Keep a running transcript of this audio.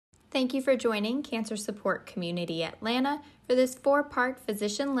Thank you for joining Cancer Support Community Atlanta for this 4-part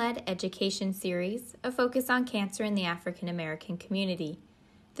physician-led education series, a focus on cancer in the African American community.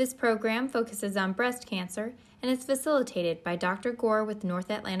 This program focuses on breast cancer and is facilitated by Dr. Gore with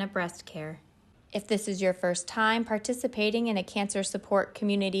North Atlanta Breast Care. If this is your first time participating in a Cancer Support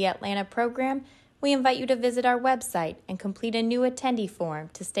Community Atlanta program, we invite you to visit our website and complete a new attendee form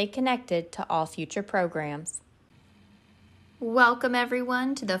to stay connected to all future programs. Welcome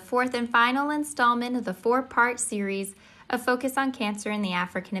everyone to the 4th and final installment of the 4-part series, A Focus on Cancer in the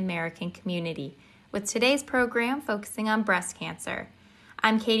African American Community, with today's program focusing on breast cancer.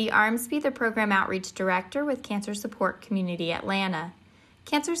 I'm Katie Armsby, the Program Outreach Director with Cancer Support Community Atlanta.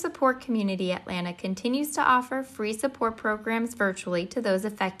 Cancer Support Community Atlanta continues to offer free support programs virtually to those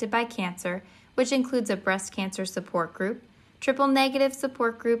affected by cancer, which includes a breast cancer support group, triple-negative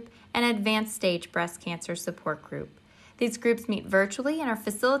support group, and advanced stage breast cancer support group. These groups meet virtually and are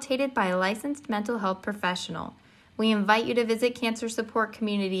facilitated by a licensed mental health professional. We invite you to visit Cancer Support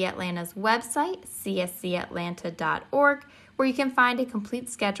Community Atlanta's website, cscatlanta.org, where you can find a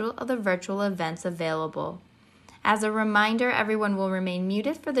complete schedule of the virtual events available. As a reminder, everyone will remain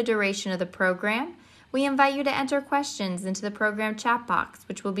muted for the duration of the program. We invite you to enter questions into the program chat box,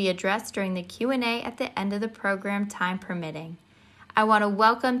 which will be addressed during the Q&A at the end of the program, time permitting. I want to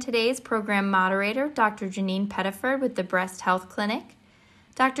welcome today's program moderator, Dr. Janine Pettiford with the Breast Health Clinic.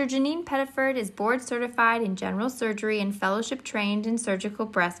 Dr. Janine Pettiford is board certified in general surgery and fellowship trained in surgical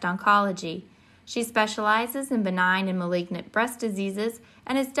breast oncology. She specializes in benign and malignant breast diseases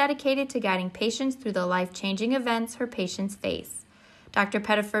and is dedicated to guiding patients through the life-changing events her patients face. Dr.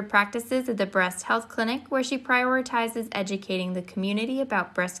 Pettiford practices at the Breast Health Clinic, where she prioritizes educating the community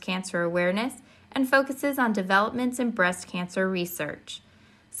about breast cancer awareness and focuses on developments in breast cancer research.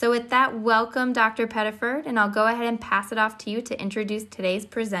 So with that, welcome Dr. Pettiford, and I'll go ahead and pass it off to you to introduce today's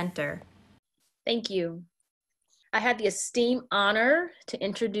presenter. Thank you. I had the esteemed honor to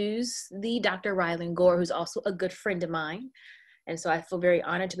introduce the Dr. Ryland Gore, who's also a good friend of mine. And so I feel very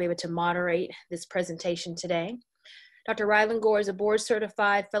honored to be able to moderate this presentation today. Dr. Ryland Gore is a board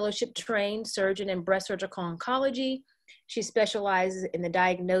certified fellowship trained surgeon in breast surgical oncology. She specializes in the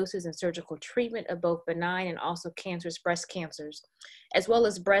diagnosis and surgical treatment of both benign and also cancerous breast cancers, as well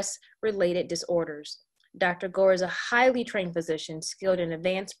as breast-related disorders. Dr. Gore is a highly trained physician skilled in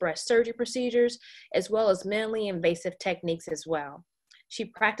advanced breast surgery procedures, as well as minimally invasive techniques as well. She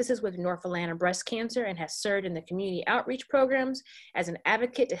practices with North Atlanta Breast Cancer and has served in the community outreach programs as an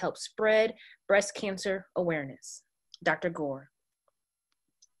advocate to help spread breast cancer awareness. Dr. Gore.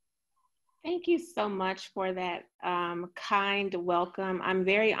 Thank you so much for that kind welcome. I'm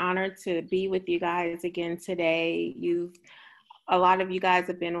very honored to be with you guys again today. A lot of you guys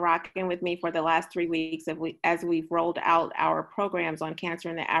have been rocking with me for the last 3 weeks as we've rolled out our programs on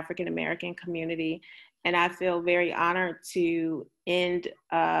cancer in the African American community. And I feel very honored to end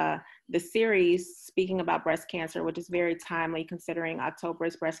the series speaking about breast cancer, which is very timely considering October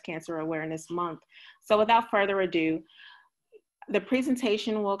is Breast Cancer Awareness Month. So without further ado, the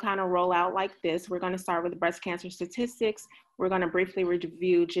presentation will kind of roll out like this. We're going to start with breast cancer statistics. We're going to briefly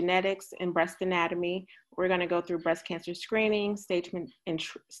review genetics and breast anatomy. We're going to go through breast cancer screening, staging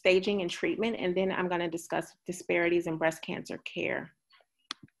and treatment, and then I'm going to discuss disparities in breast cancer care.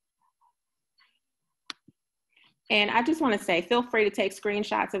 And I just want to say, feel free to take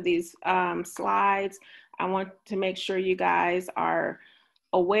screenshots of these slides. I want to make sure you guys are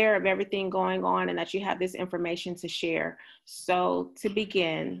aware of everything going on and that you have this information to share. So to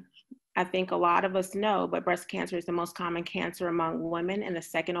begin, I think a lot of us know, but breast cancer is the most common cancer among women and the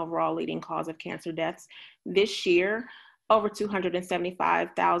second overall leading cause of cancer deaths. This year, over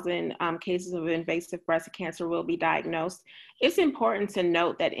 275,000 cases of invasive breast cancer will be diagnosed. It's important to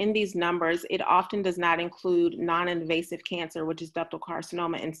note that in these numbers, it often does not include non-invasive cancer, which is ductal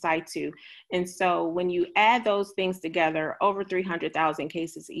carcinoma in situ. And so when you add those things together, over 300,000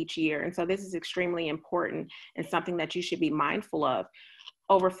 cases each year. And so this is extremely important and something that you should be mindful of.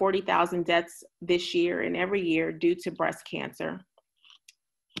 Over 40,000 deaths this year and every year due to breast cancer.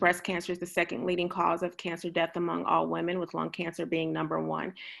 Breast cancer is the second leading cause of cancer death among all women, with lung cancer being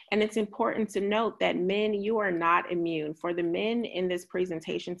 #1. And it's important to note that men, you are not immune. For the men in this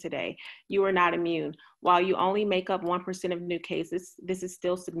presentation today, you are not immune. While you only make up 1% of new cases, this is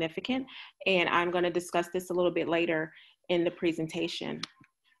still significant. And I'm going to discuss this a little bit later in the presentation.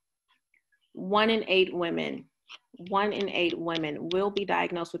 1 in 8 women will be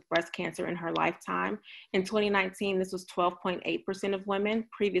diagnosed with breast cancer in her lifetime. In 2019, this was 12.8% of women,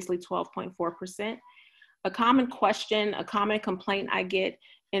 previously 12.4%. A common question, a common complaint I get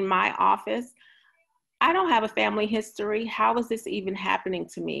in my office I don't have a family history. How is this even happening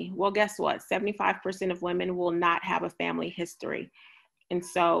to me? Well, guess what? 75% of women will not have a family history. And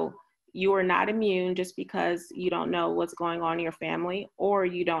so you are not immune just because you don't know what's going on in your family or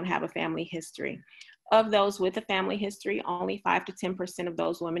you don't have a family history. Of those with a family history, only 5 to 10% of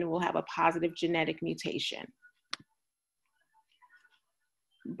those women will have a positive genetic mutation.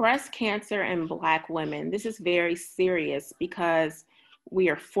 Breast cancer in Black women. This is very serious because we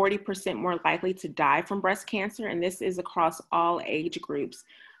are 40% more likely to die from breast cancer, and this is across all age groups.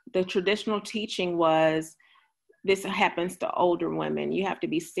 The traditional teaching was this happens to older women. You have to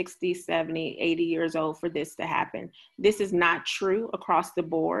be 60, 70, 80 years old for this to happen. This is not true across the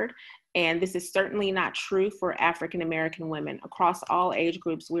board, and this is certainly not true for African American women. Across all age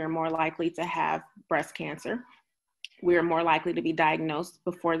groups, we are more likely to have breast cancer. We are more likely to be diagnosed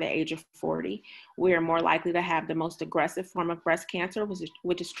before the age of 40. We are more likely to have the most aggressive form of breast cancer,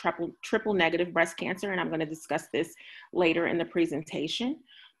 which is triple negative breast cancer, and I'm going to discuss this later in the presentation.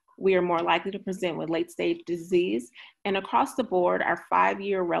 We are more likely to present with late-stage disease, and across the board, our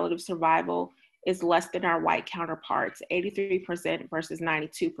 5-year relative survival is less than our white counterparts, 83% versus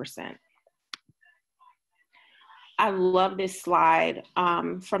 92%. I love this slide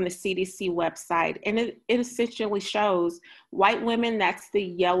from the CDC website, and it essentially shows white women, that's the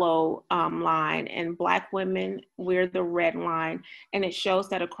yellow line, and Black women, we're the red line, and it shows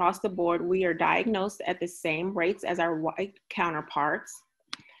that across the board, we are diagnosed at the same rates as our white counterparts.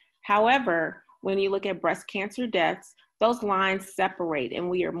 However, when you look at breast cancer deaths, those lines separate, and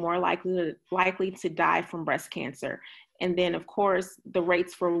we are more likely to die from breast cancer. And then, of course, the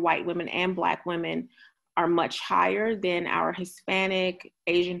rates for white women and Black women are much higher than our Hispanic,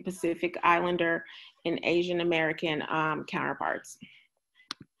 Asian Pacific Islander, and Asian American counterparts.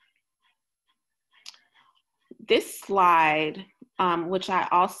 This slide, which I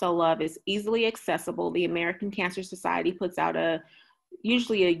also love, is easily accessible. The American Cancer Society puts out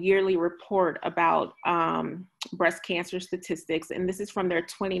usually a yearly report about breast cancer statistics, and this is from their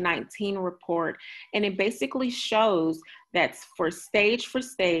 2019 report, and it basically shows that for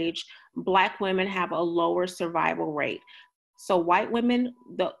stage, Black women have a lower survival rate. So white women,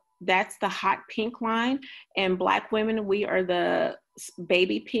 that's the hot pink line, and Black women, we are the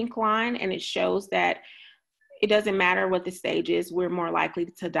baby pink line, and it shows that it doesn't matter what the stage is, we're more likely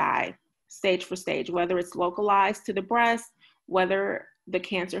to die stage for stage, whether it's localized to the breast, whether the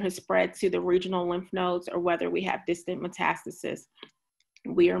cancer has spread to the regional lymph nodes, or whether we have distant metastasis,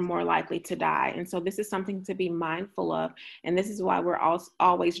 we are more likely to die. And so this is something to be mindful of. And this is why we're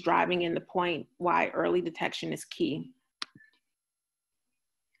always driving in the point why early detection is key.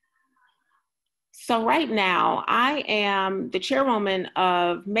 So right now, I am the chairwoman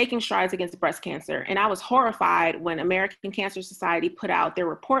of Making Strides Against Breast Cancer. And I was horrified when American Cancer Society put out their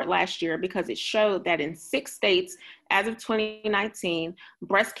report last year, because it showed that in 6 states, as of 2019,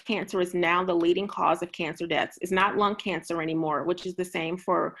 breast cancer is now the leading cause of cancer deaths. It's not lung cancer anymore, which is the same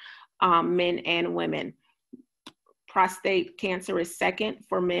for men and women. Prostate cancer is second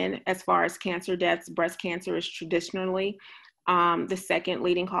for men as far as cancer deaths. Breast cancer is traditionally the second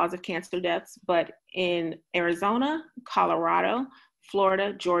leading cause of cancer deaths, but in Arizona, Colorado,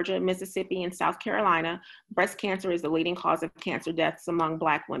 Florida, Georgia, Mississippi, and South Carolina, breast cancer is the leading cause of cancer deaths among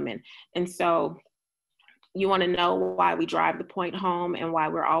Black women. And so you want to know why we drive the point home and why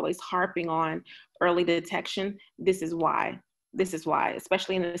we're always harping on early detection. This is why,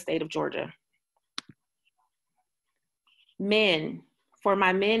 especially in the state of Georgia. Men, for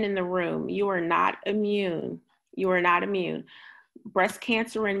my men in the room, you are not immune. You are not immune. Breast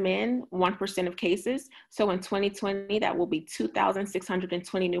cancer in men, 1% of cases. So in 2020, that will be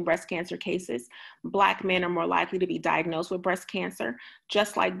 2,620 new breast cancer cases. Black men are more likely to be diagnosed with breast cancer.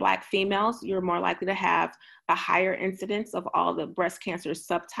 Just like Black females, you're more likely to have a higher incidence of all the breast cancer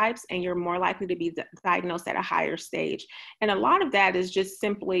subtypes, and you're more likely to be diagnosed at a higher stage. And a lot of that is just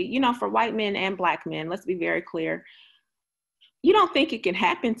simply, for white men and Black men, let's be very clear, you don't think it can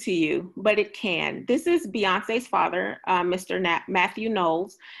happen to you, but it can. This is Beyonce's father, Mr. Matthew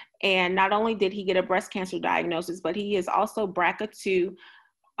Knowles. And not only did he get a breast cancer diagnosis, but he is also BRCA2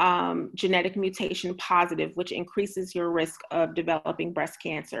 genetic mutation positive, which increases your risk of developing breast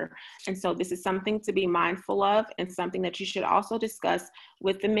cancer. And so this is something to be mindful of, and something that you should also discuss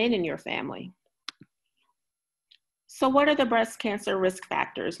with the men in your family. So what are the breast cancer risk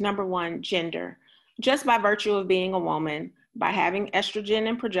factors? Number 1, gender. Just by virtue of being a woman, By having estrogen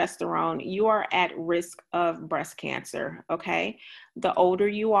and progesterone, you are at risk of breast cancer, okay? The older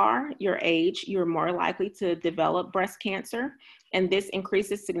you are, your age, you're more likely to develop breast cancer. And this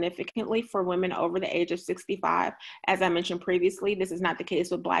increases significantly for women over the age of 65. As I mentioned previously, this is not the case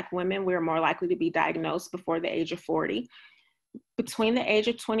with Black women. We're more likely to be diagnosed before the age of 40. Between the age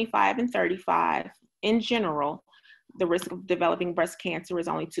of 25 and 35, in general, the risk of developing breast cancer is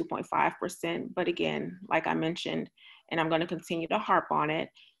only 2.5%. But again, like I mentioned, and I'm going to continue to harp on it,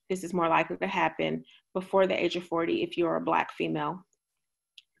 this is more likely to happen before the age of 40 if you're a Black female.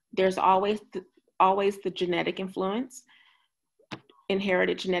 There's always the genetic influence.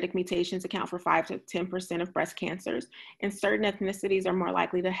 Inherited genetic mutations account for 5 to 10% of breast cancers, and certain ethnicities are more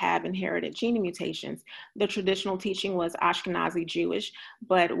likely to have inherited gene mutations. The traditional teaching was Ashkenazi Jewish,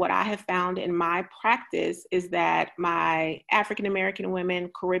 but what I have found in my practice is that my African American women,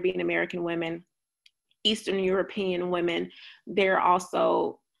 Caribbean American women, Eastern European women, they're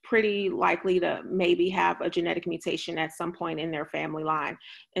also pretty likely to maybe have a genetic mutation at some point in their family line.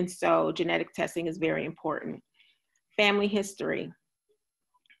 And so genetic testing is very important. Family history.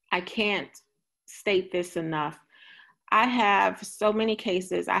 I can't state this enough. I have so many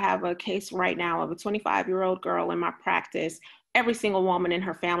cases. I have a case right now of a 25-year-old girl in my practice. Every single woman in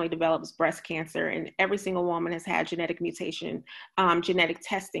her family develops breast cancer, and every single woman has had genetic mutation, genetic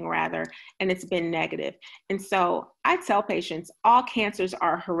testing rather, and it's been negative. And so I tell patients, all cancers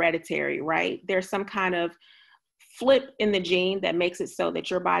are hereditary, right? There's some kind of flip in the gene that makes it so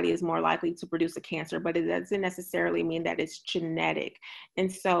that your body is more likely to produce a cancer, but it doesn't necessarily mean that it's genetic. And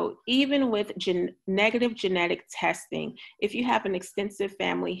so even with negative genetic testing, if you have an extensive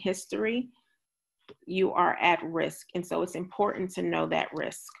family history, you are at risk. And so it's important to know that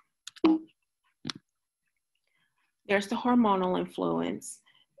risk. There's the hormonal influence.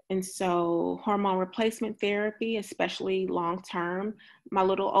 And so hormone replacement therapy, especially long-term, my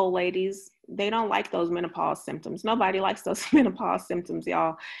little old ladies, they don't like those menopause symptoms. Nobody likes those menopause symptoms,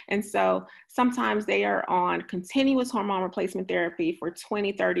 y'all. And so sometimes they are on continuous hormone replacement therapy for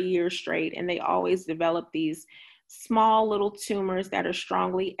 20, 30 years straight, and they always develop these small little tumors that are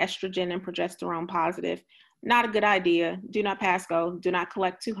strongly estrogen and progesterone positive. Not a good idea. Do not pass go. Do not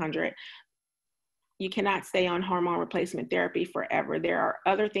collect 200. You cannot stay on hormone replacement therapy forever. There are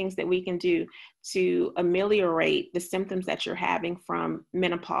other things that we can do to ameliorate the symptoms that you're having from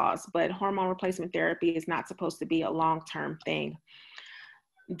menopause, but hormone replacement therapy is not supposed to be a long-term thing.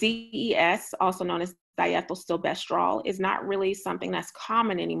 DES, also known as diethylstilbestrol, is not really something that's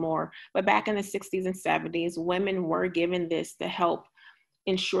common anymore, but back in the 60s and 70s, women were given this to help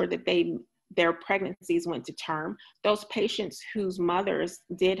ensure that their pregnancies went to term. Those patients whose mothers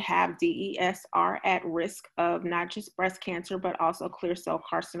did have DES are at risk of not just breast cancer, but also clear cell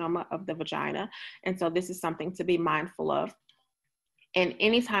carcinoma of the vagina. And so this is something to be mindful of. And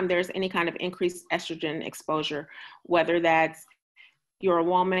anytime there's any kind of increased estrogen exposure, whether that's you're a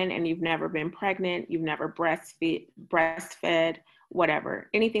woman and you've never been pregnant, you've never breastfed, whatever,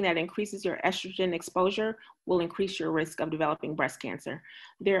 anything that increases your estrogen exposure will increase your risk of developing breast cancer.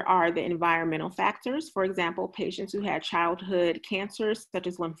 There are the environmental factors. For example, patients who had childhood cancers such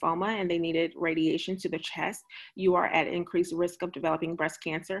as lymphoma and they needed radiation to the chest, you are at increased risk of developing breast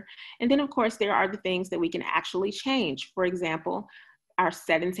cancer. And then of course, there are the things that we can actually change. For example, our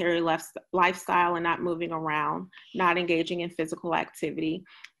sedentary lifestyle and not moving around, not engaging in physical activity.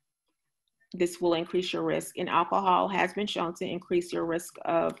 This will increase your risk. And alcohol has been shown to increase your risk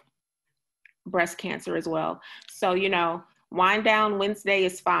of breast cancer as well. So, wine down Wednesday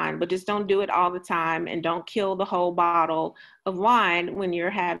is fine, but just don't do it all the time and don't kill the whole bottle of wine when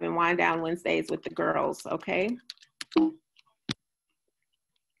you're having wine down Wednesdays with the girls, okay?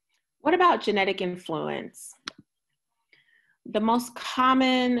 What about genetic influence? The most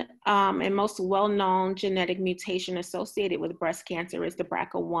common and most well-known genetic mutation associated with breast cancer is the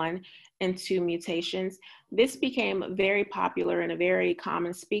BRCA1 and 2 mutations. This became very popular and a very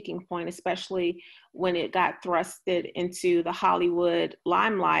common speaking point, especially when it got thrusted into the Hollywood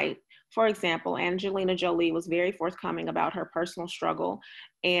limelight. For example, Angelina Jolie was very forthcoming about her personal struggle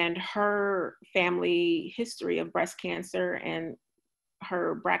and her family history of breast cancer and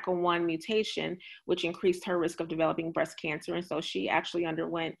her BRCA1 mutation, which increased her risk of developing breast cancer. And so she actually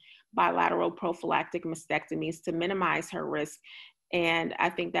underwent bilateral prophylactic mastectomies to minimize her risk. And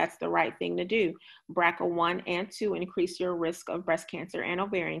I think that's the right thing to do. BRCA1 and 2 increase your risk of breast cancer and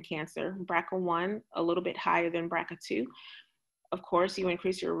ovarian cancer. BRCA1 a little bit higher than BRCA2. Of course, you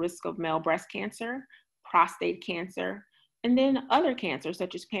increase your risk of male breast cancer, prostate cancer, and then other cancers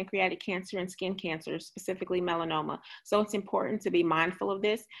such as pancreatic cancer and skin cancer, specifically melanoma. So it's important to be mindful of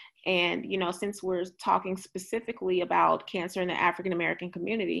this. And, you know, since we're talking specifically about cancer in the African American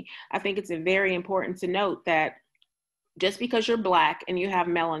community, I think it's very important to note that just because you're Black and you have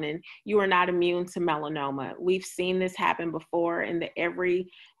melanin, you are not immune to melanoma. We've seen this happen before in the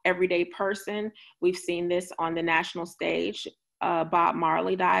everyday person. We've seen this on the national stage. Bob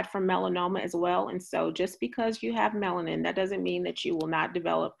Marley died from melanoma as well. And so just because you have melanin, that doesn't mean that you will not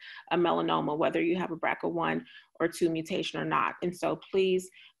develop a melanoma, whether you have a BRCA1 or 2 mutation or not. And so please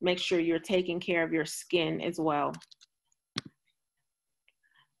make sure you're taking care of your skin as well.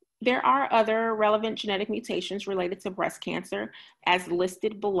 There are other relevant genetic mutations related to breast cancer as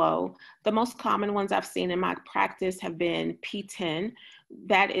listed below. The most common ones I've seen in my practice have been P10,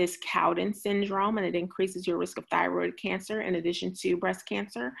 that is Cowden syndrome, and it increases your risk of thyroid cancer in addition to breast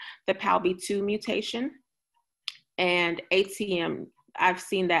cancer. The PALB2 mutation and ATM, I've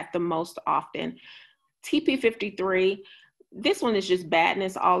seen that the most often. TP53, this one is just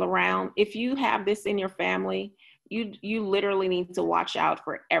badness all around. If you have this in your family, you literally need to watch out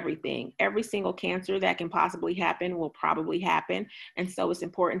for everything. Every single cancer that can possibly happen will probably happen. And so it's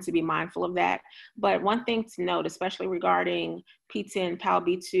important to be mindful of that. But one thing to note, especially regarding P10,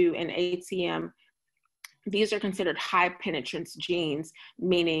 PALB2, and ATM, these are considered high penetrance genes,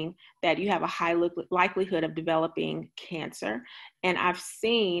 meaning that you have a high likelihood of developing cancer. And I've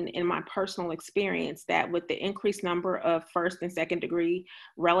seen in my personal experience that with the increased number of first and second degree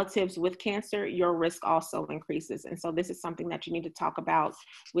relatives with cancer, your risk also increases. And so this is something that you need to talk about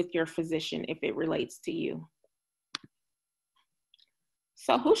with your physician if it relates to you.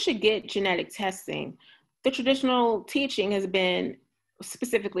 So who should get genetic testing? The traditional teaching has been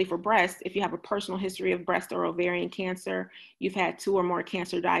specifically for breast, if you have a personal history of breast or ovarian cancer, you've had 2 or more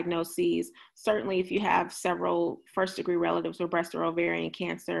cancer diagnoses, certainly if you have several first-degree relatives with breast or ovarian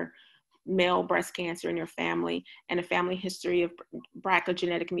cancer, male breast cancer in your family, and a family history of BRCA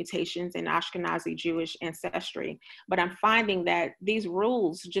genetic mutations and Ashkenazi Jewish ancestry. But I'm finding that these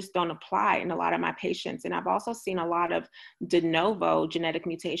rules just don't apply in a lot of my patients. And I've also seen a lot of de novo genetic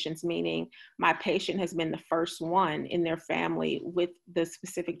mutations, meaning my patient has been the first one in their family with the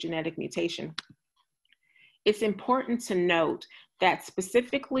specific genetic mutation. It's important to note that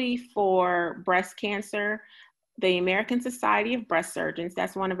specifically for breast cancer, the American Society of Breast Surgeons,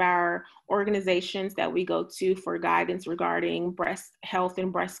 that's one of our organizations that we go to for guidance regarding breast health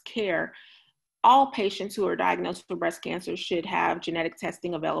and breast care. All patients who are diagnosed with breast cancer should have genetic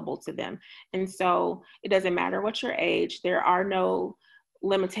testing available to them. And so it doesn't matter what your age, there are no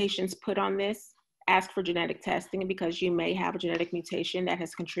limitations put on this. Ask for genetic testing because you may have a genetic mutation that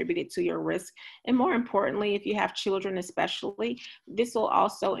has contributed to your risk. And more importantly, if you have children especially, this will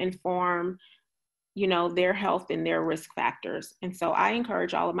also inform their health and their risk factors. And so I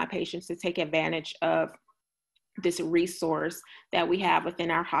encourage all of my patients to take advantage of this resource that we have within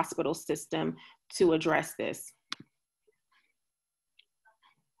our hospital system to address this.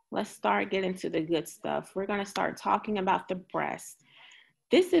 Let's start getting to the good stuff. We're going to start talking about the breast.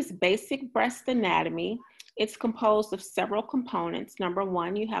 This is basic breast anatomy. It's composed of several components. Number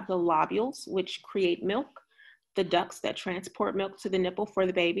 1, you have the lobules, which create milk, the ducts that transport milk to the nipple for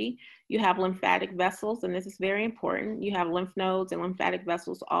the baby. You have lymphatic vessels, and this is very important. You have lymph nodes and lymphatic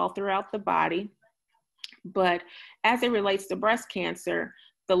vessels all throughout the body. But as it relates to breast cancer,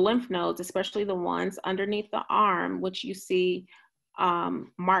 the lymph nodes, especially the ones underneath the arm, which you see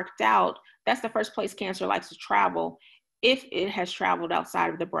marked out, that's the first place cancer likes to travel if it has traveled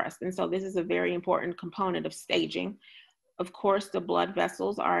outside of the breast. And so this is a very important component of staging. Of course, the blood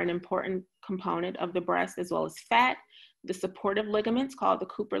vessels are an important component of the breast, as well as fat, the supportive ligaments called the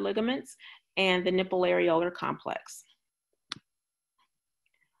Cooper ligaments, and the nipple areolar complex.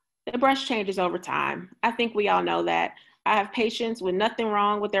 The breast changes over time. I think we all know that. I have patients with nothing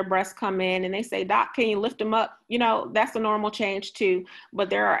wrong with their breasts come in and they say, "Doc, can you lift them up?" That's a normal change too, but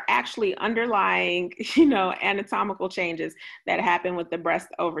there are actually underlying, anatomical changes that happen with the breast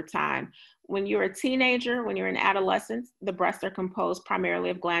over time. When you're a teenager, when you're in adolescence, the breasts are composed primarily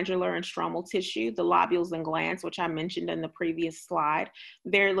of glandular and stromal tissue, the lobules and glands, which I mentioned in the previous slide.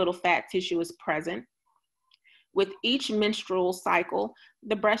 Very little fat tissue is present. With each menstrual cycle,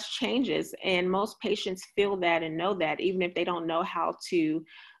 the breast changes, and most patients feel that and know that, even if they don't know how to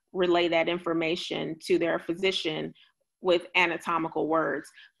relay that information to their physician with anatomical words.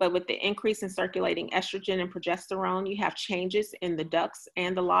 But with the increase in circulating estrogen and progesterone, you have changes in the ducts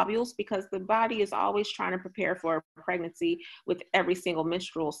and the lobules because the body is always trying to prepare for pregnancy with every single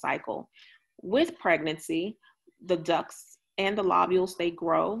menstrual cycle. With pregnancy, the ducts and the lobules, they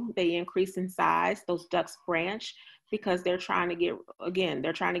grow, they increase in size, those ducts branch, because they're trying to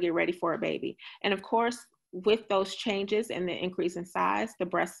get ready for a baby. And of course, with those changes and the increase in size, the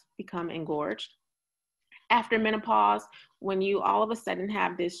breasts become engorged. After menopause, when you all of a sudden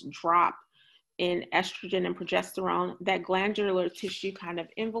have this drop in estrogen and progesterone, that glandular tissue kind of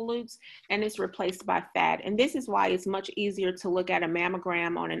involutes and is replaced by fat. And this is why it's much easier to look at a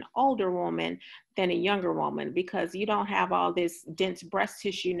mammogram on an older woman than a younger woman, because you don't have all this dense breast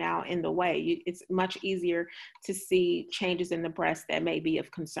tissue now in the way. It's much easier to see changes in the breast that may be of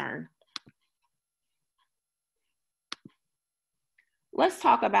concern. Let's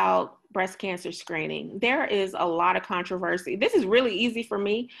talk about breast cancer screening. There is a lot of controversy. This is really easy for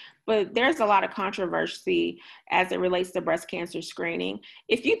me, but there's a lot of controversy as it relates to breast cancer screening.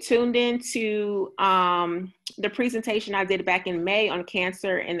 If you tuned into the presentation I did back in May on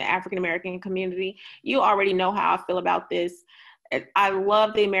cancer in the African American community, you already know how I feel about this. I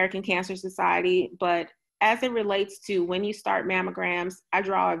love the American Cancer Society, but as it relates to when you start mammograms, I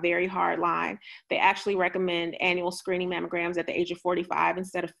draw a very hard line. They actually recommend annual screening mammograms at the age of 45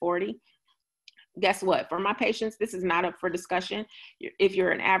 instead of 40. Guess what? For my patients, this is not up for discussion. If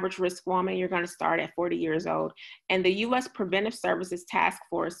you're an average risk woman, you're going to start at 40 years old. And the U.S. Preventive Services Task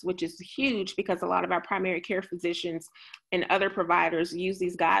Force, which is huge because a lot of our primary care physicians and other providers use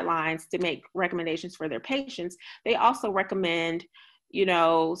these guidelines to make recommendations for their patients, they also recommend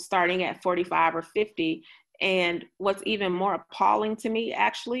starting at 45 or 50. And what's even more appalling to me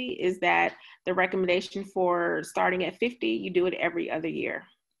actually is that the recommendation for starting at 50, you do it every other year.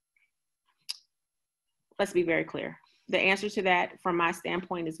 Let's be very clear. The answer to that from my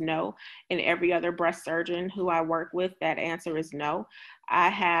standpoint is no. And every other breast surgeon who I work with, that answer is no. I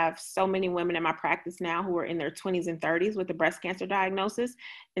have so many women in my practice now who are in their 20s and 30s with a breast cancer diagnosis.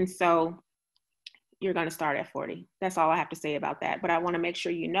 And so you're going to start at 40. That's all I have to say about that. But I want to make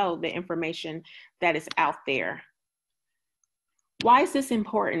sure you know the information that is out there. Why is this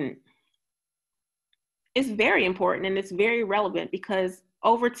important? It's very important and it's very relevant because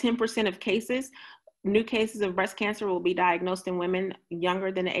over 10% of cases, new cases of breast cancer will be diagnosed in women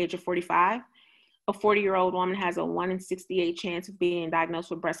younger than the age of 45. A 40-year-old woman has a 1 in 68 chance of being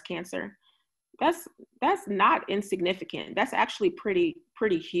diagnosed with breast cancer. That's not insignificant. That's actually pretty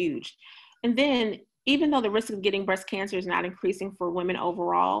huge. And then even though the risk of getting breast cancer is not increasing for women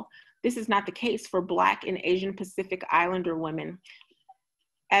overall, this is not the case for Black and Asian Pacific Islander women.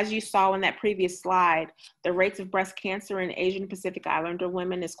 As you saw in that previous slide, the rates of breast cancer in Asian Pacific Islander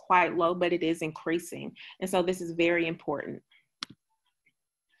women is quite low, but it is increasing. And so this is very important.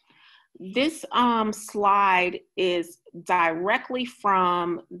 This slide is directly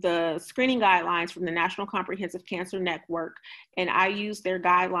from the screening guidelines from the National Comprehensive Cancer Network, and I use their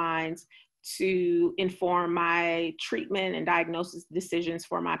guidelines to inform my treatment and diagnosis decisions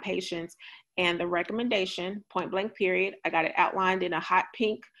for my patients. And the recommendation, point blank period, I got it outlined in a hot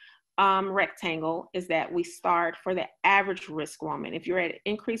pink rectangle, is that we start for the average risk woman. If you're at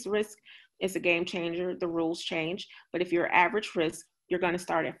increased risk, it's a game changer, the rules change. But if you're average risk, you're going to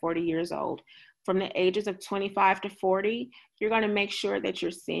start at 40 years old. From the ages of 25 to 40, you're going to make sure that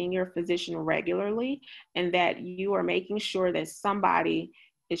you're seeing your physician regularly and that you are making sure that somebody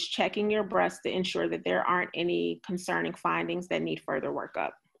is checking your breast to ensure that there aren't any concerning findings that need further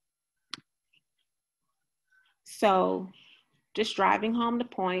workup. So just driving home the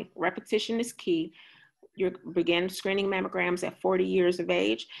point, repetition is key. You begin screening mammograms at 40 years of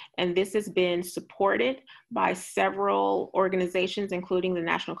age, and this has been supported by several organizations, including the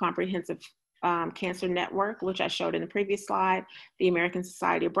National Comprehensive Cancer Network, which I showed in the previous slide, the American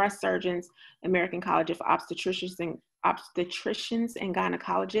Society of Breast Surgeons, American College of Obstetricians and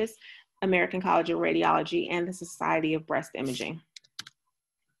Gynecologists, American College of Radiology, and the Society of Breast Imaging.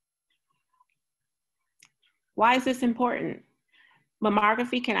 Why is this important?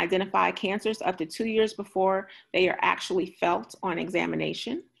 Mammography can identify cancers up to 2 years before they are actually felt on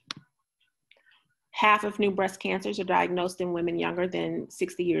examination. Half of new breast cancers are diagnosed in women younger than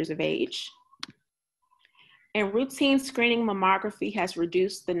 60 years of age. And routine screening mammography has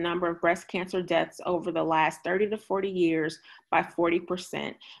reduced the number of breast cancer deaths over the last 30 to 40 years by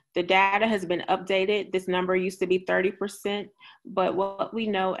 40%. The data has been updated. This number used to be 30%, but what we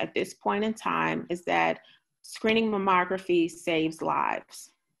know at this point in time is that screening mammography saves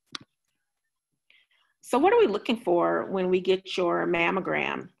lives. So what are we looking for when we get your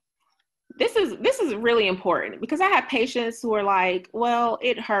mammogram? This is really important because I have patients who are like, well,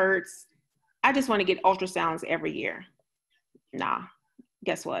 it hurts. I just want to get ultrasounds every year. Nah,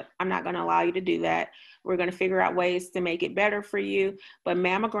 guess what? I'm not going to allow you to do that. We're going to figure out ways to make it better for you. But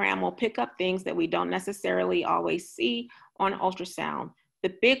mammogram will pick up things that we don't necessarily always see on ultrasound.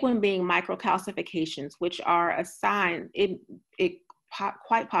 The big one being microcalcifications, which are a sign,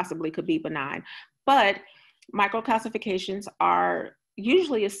 quite possibly could be benign, but microcalcifications are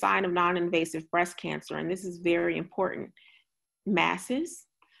usually a sign of non-invasive breast cancer, and this is very important. Masses,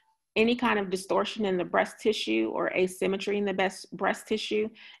 any kind of distortion in the breast tissue or asymmetry in the breast tissue,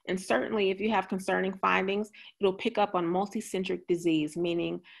 and certainly if you have concerning findings, it'll pick up on multicentric disease,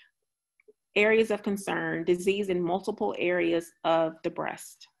 meaning areas of concern, disease in multiple areas of the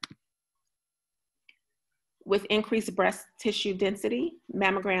breast. With increased breast tissue density,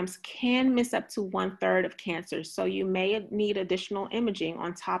 mammograms can miss up to 1/3 of cancers, so you may need additional imaging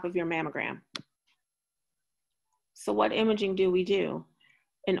on top of your mammogram. So what imaging do we do?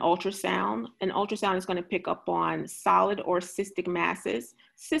 An ultrasound. An ultrasound is going to pick up on solid or cystic masses.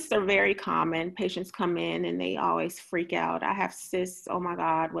 Cysts are very common. Patients come in and they always freak out. I have cysts. Oh my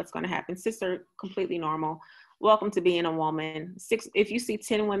God, what's going to happen? Cysts are completely normal. Welcome to being a woman. If you see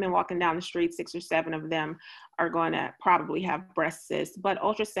 10 women walking down the street, 6 or 7 of them are going to probably have breast cysts. But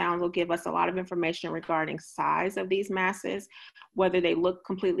ultrasound will give us a lot of information regarding size of these masses, whether they look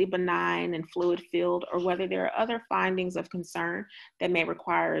completely benign and fluid filled, or whether there are other findings of concern that may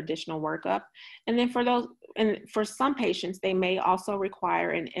require additional workup. And then for some patients, they may also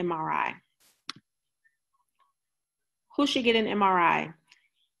require an MRI. Who should get an MRI?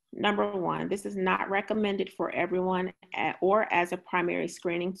 Number one, this is not recommended for everyone or as a primary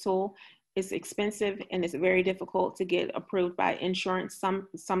screening tool. It's expensive and it's very difficult to get approved by insurance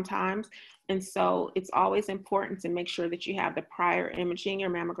sometimes. And so it's always important to make sure that you have the prior imaging, your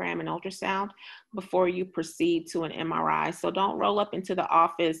mammogram and ultrasound, before you proceed to an MRI. So don't roll up into the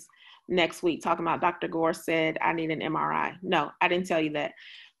office next week talking about Dr. Gore said I need an MRI. No, I didn't tell you that.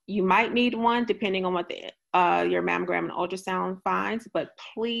 You might need one depending on what your mammogram and ultrasound finds, but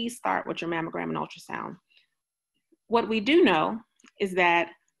please start with your mammogram and ultrasound. What we do know is that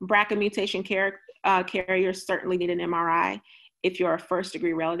BRCA mutation carriers certainly need an MRI if you're a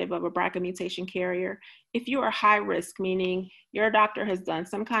first-degree relative of a BRCA mutation carrier. If you are high risk, meaning your doctor has done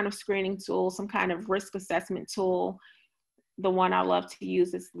some kind of screening tool, some kind of risk assessment tool. The one I love to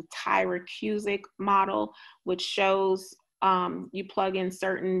use is the Tyrer-Cuzick model, which shows you plug in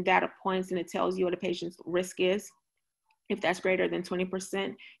certain data points and it tells you what a patient's risk is. If that's greater than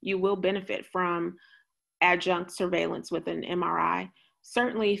 20%, you will benefit from adjunct surveillance with an MRI.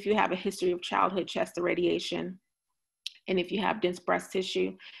 Certainly, if you have a history of childhood chest irradiation, and if you have dense breast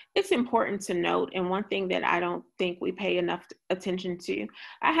tissue, it's important to note, and one thing that I don't think we pay enough attention to,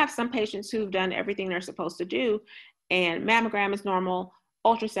 I have some patients who've done everything they're supposed to do, and mammogram is normal,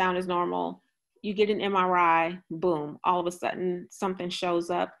 ultrasound is normal, you get an MRI, boom, all of a sudden something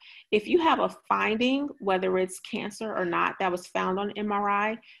shows up. If you have a finding, whether it's cancer or not, that was found on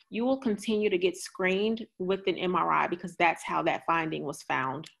MRI, you will continue to get screened with an MRI because that's how that finding was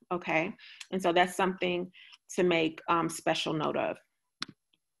found, okay? And so that's something to make special note of.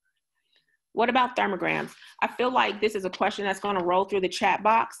 What about thermograms? I feel like this is a question that's gonna roll through the chat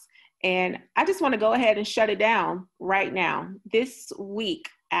box, and I just wanna go ahead and shut it down right now. This week,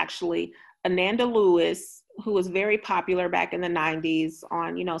 actually, Ananda Lewis, who was very popular back in the 90s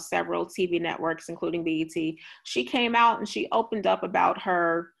on, several TV networks, including BET, she came out and she opened up about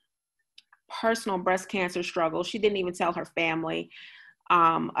her personal breast cancer struggle. She didn't even tell her family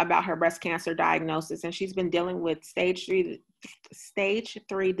about her breast cancer diagnosis. And she's been dealing with stage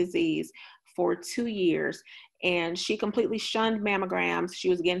 3 disease for 2 years. And she completely shunned mammograms. She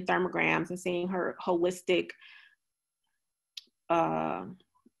was getting thermograms and seeing her holistic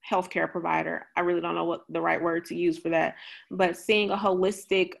healthcare provider. I really don't know what the right word to use for that, but seeing a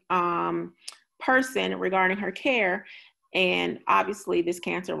holistic person regarding her care. And obviously this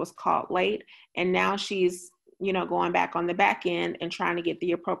cancer was caught late. And now she's, going back on the back end and trying to get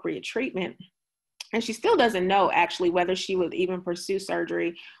the appropriate treatment. And she still doesn't know actually whether she would even pursue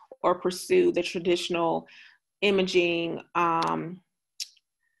surgery or pursue the traditional imaging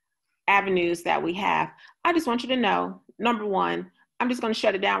avenues that we have. I just want you to know, number one, I'm just going to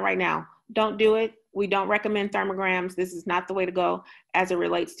shut it down right now. Don't do it. We don't recommend thermograms. This is not the way to go as it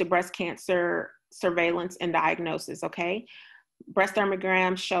relates to breast cancer surveillance and diagnosis, okay? Breast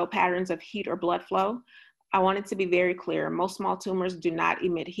thermograms show patterns of heat or blood flow. I want it to be very clear. Most small tumors do not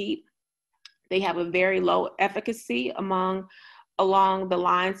emit heat. They have a very low efficacy along the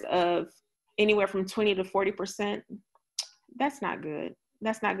lines of anywhere from 20 to 40%. That's not good.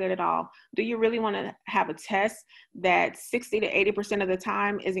 That's not good at all. Do you really want to have a test that 60 to 80% of the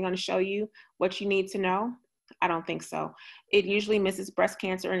time isn't going to show you what you need to know? I don't think so. It usually misses breast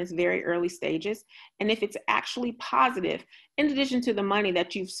cancer in its very early stages. And if it's actually positive, in addition to the money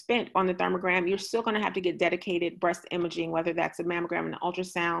that you've spent on the thermogram, you're still going to have to get dedicated breast imaging, whether that's a mammogram and an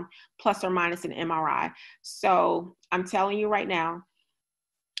ultrasound, plus or minus an MRI. So I'm telling you right now,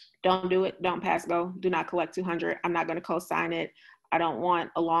 don't do it. Don't pass go. Do not collect 200. I'm not going to co-sign it. I don't want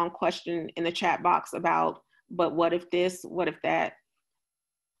a long question in the chat box about, but what if this, what if that?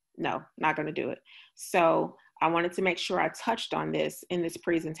 No, not going to do it. So I wanted to make sure I touched on this in this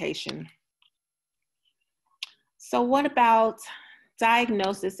presentation. So what about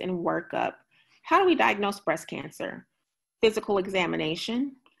diagnosis and workup? How do we diagnose breast cancer? Physical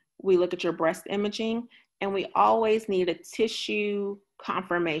examination. We look at your breast imaging, and we always need a tissue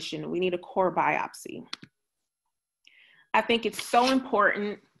confirmation. We need a core biopsy. I think it's so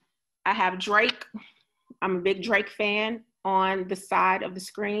important. I have Drake. I'm a big Drake fan on the side of the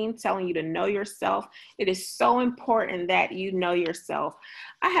screen telling you to know yourself. It is so important that you know yourself.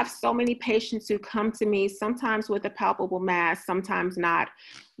 I have so many patients who come to me, sometimes with a palpable mass, sometimes not.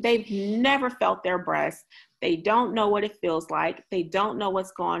 They've never felt their breast. They don't know what it feels like. They don't know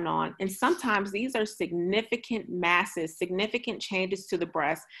what's going on. And sometimes these are significant masses, significant changes to the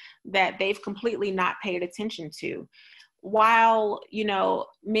breast that they've completely not paid attention to. While, you know,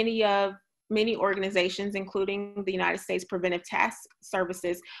 many organizations, including the United States Preventive Task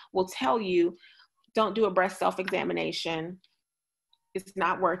Services, will tell you, don't do a breast self-examination. It's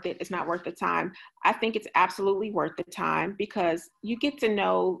not worth it. It's not worth the time. I think it's absolutely worth the time because you get to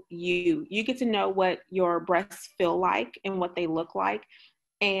know you. You get to know what your breasts feel like and what they look like.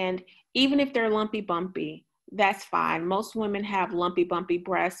 And even if they're lumpy bumpy, that's fine. Most women have lumpy bumpy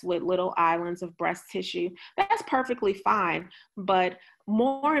breasts with little islands of breast tissue. That's perfectly fine. But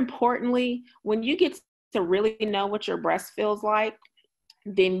more importantly, when you get to really know what your breast feels like,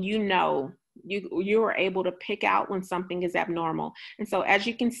 then you know you are able to pick out when something is abnormal. And so as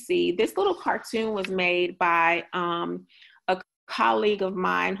you can see, this little cartoon was made by a colleague of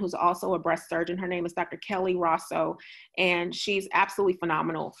mine who's also a breast surgeon. Her name is Dr. Kelly Rosso, and she's absolutely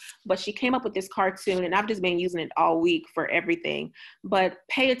phenomenal. But she came up with this cartoon, and I've just been using it all week for everything. But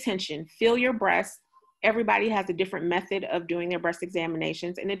pay attention, feel your breast. Everybody has a different method of doing their breast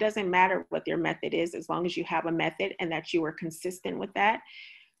examinations, and it doesn't matter what their method is as long as you have a method and that you are consistent with that.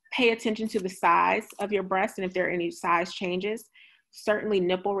 Pay attention to the size of your breast and if there are any size changes. Certainly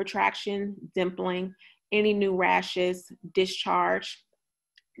nipple retraction, dimpling, any new rashes, discharge.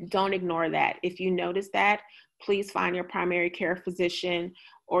 Don't ignore that. If you notice that, please find your primary care physician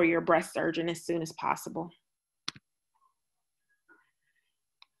or your breast surgeon as soon as possible.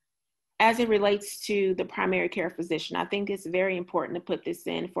 As it relates to the primary care physician, I think it's very important to put this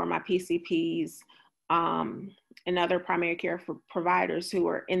in for my PCPs and other primary care providers who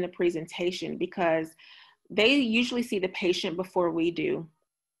are in the presentation, because they usually see the patient before we do.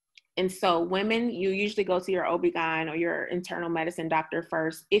 And so women, you usually go to your OB-GYN or your internal medicine doctor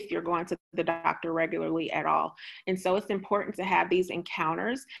first if you're going to the doctor regularly at all. And so it's important to have these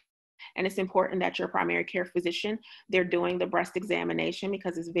encounters. And it's important that your primary care physician, they're doing the breast examination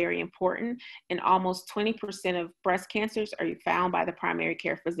because it's very important. And almost 20% of breast cancers are found by the primary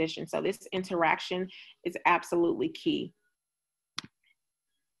care physician. So this interaction is absolutely key.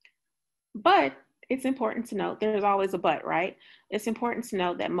 But it's important to note, there's always a but, right? It's important to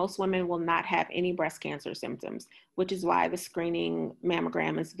note that most women will not have any breast cancer symptoms, which is why the screening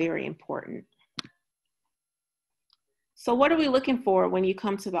mammogram is very important. So what are we looking for when you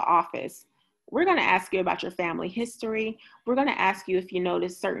come to the office? We're going to ask you about your family history. We're going to ask you if you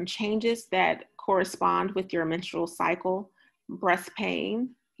notice certain changes that correspond with your menstrual cycle, breast pain.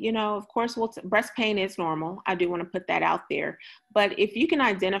 You know, of course, breast pain is normal. I do want to put that out there. But if you can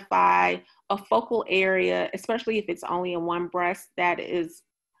identify a focal area, especially if it's only in one breast that is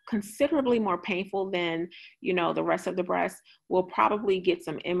considerably more painful than, you know, the rest of the breast, we'll probably get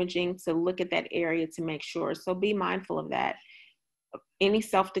some imaging to look at that area to make sure. So be mindful of that. Any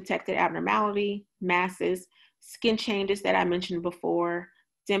self-detected abnormality, masses, skin changes that I mentioned before,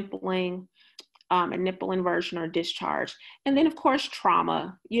 dimpling, a nipple inversion or discharge. And then of course,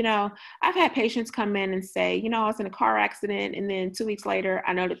 trauma. You know, I've had patients come in and say, you know, I was in a car accident and then 2 weeks later,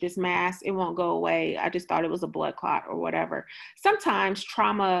 I noted this mass, it won't go away. I just thought it was a blood clot or whatever. Sometimes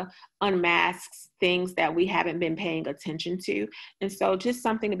trauma unmasks things that we haven't been paying attention to. And so just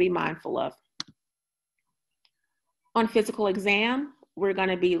something to be mindful of. On physical exam, we're going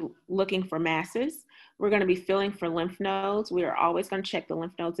to be looking for masses. We're going to be feeling for lymph nodes. We are always going to check the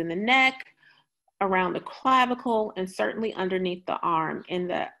lymph nodes in the neck, around the clavicle, and certainly underneath the arm, in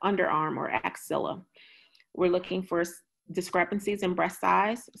the underarm or axilla. We're looking for discrepancies in breast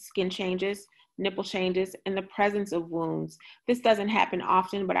size, skin changes, nipple changes, and the presence of wounds. This doesn't happen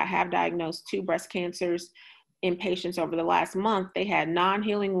often, but I have diagnosed 2 breast cancers in patients over the last month. They had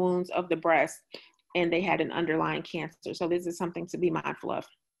non-healing wounds of the breast and they had an underlying cancer. So this is something to be mindful of.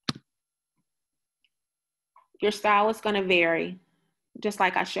 Your style is going to vary, just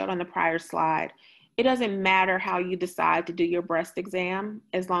like I showed on the prior slide. It doesn't matter how you decide to do your breast exam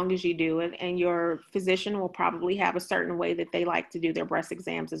as long as you do it, and your physician will probably have a certain way that they like to do their breast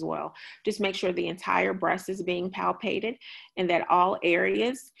exams as well. Just make sure the entire breast is being palpated and that all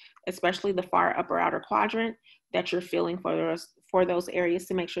areas, especially the far upper outer quadrant, that you're feeling for those areas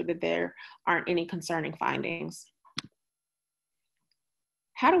to make sure that there aren't any concerning findings.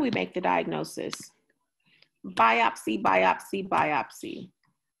 How do we make the diagnosis? Biopsy, biopsy, biopsy.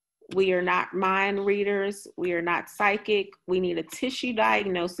 We are not mind readers. We are not psychic. We need a tissue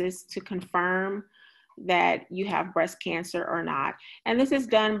diagnosis to confirm that you have breast cancer or not. And this is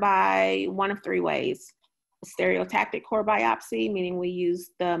done by one of 3 ways. Stereotactic core biopsy, meaning we use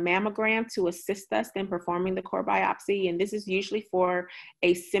the mammogram to assist us in performing the core biopsy. And this is usually for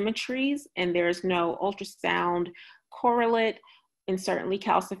asymmetries, and there's no ultrasound correlate, and certainly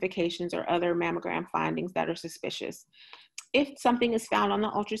calcifications or other mammogram findings that are suspicious. If something is found on the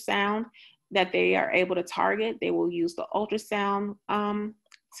ultrasound that they are able to target, they will use the ultrasound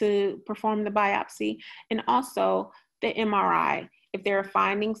to perform the biopsy, and also the MRI. If there are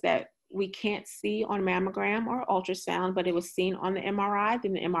findings that we can't see on mammogram or ultrasound, but it was seen on the MRI,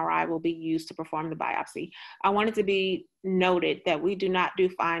 then the MRI will be used to perform the biopsy. I want it to be noted that we do not do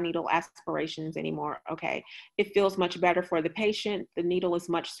fine needle aspirations anymore, okay? It feels much better for the patient. The needle is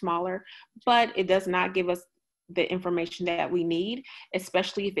much smaller, but it does not give us the information that we need,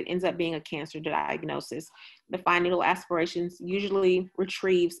 especially if it ends up being a cancer diagnosis. The fine needle aspirations usually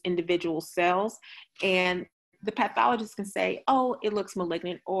retrieves individual cells, and the pathologist can say, oh, it looks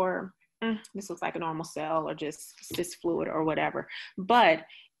malignant, or this looks like a normal cell, or just cyst fluid or whatever. But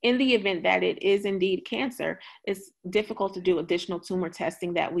in the event that it is indeed cancer, it's difficult to do additional tumor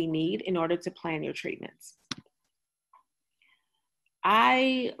testing that we need in order to plan your treatments.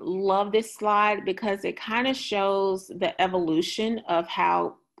 I love this slide because it kind of shows the evolution of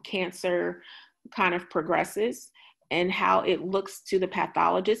how cancer kind of progresses and how it looks to the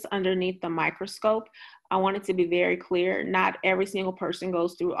pathologist underneath the microscope. I want it to be very clear, not every single person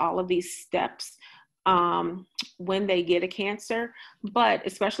goes through all of these steps when they get a cancer, but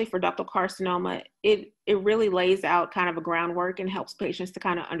especially for ductal carcinoma, it really lays out kind of a groundwork and helps patients to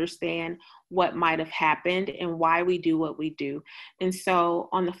kind of understand what might have happened and why we do what we do. And so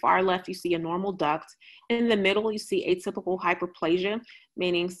on the far left, you see a normal duct. In the middle, you see atypical hyperplasia,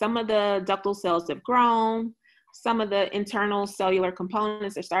 meaning some of the ductal cells have grown, some of the internal cellular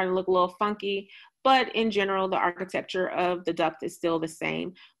components are starting to look a little funky, but in general, the architecture of the duct is still the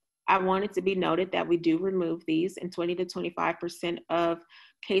same. I want it to be noted that we do remove these in 20 to 25% of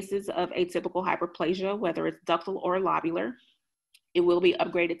cases of atypical hyperplasia, whether it's ductal or lobular. It will be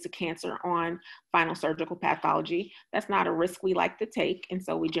upgraded to cancer on final surgical pathology. That's not a risk we like to take, and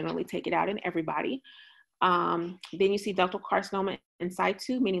so we generally take it out in everybody. Then you see ductal carcinoma in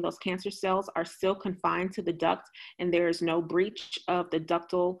situ, meaning those cancer cells are still confined to the duct and there is no breach of the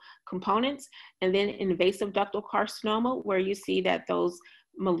ductal components. And then invasive ductal carcinoma, where you see that those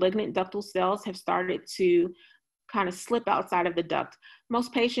malignant ductal cells have started to kind of slip outside of the duct.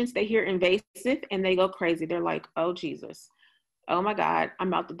 Most patients, they hear invasive and they go crazy. They're like, oh Jesus, oh my God, I'm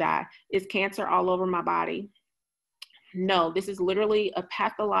about to die. Is cancer all over my body? No, this is literally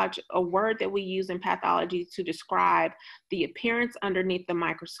a word that we use in pathology to describe the appearance underneath the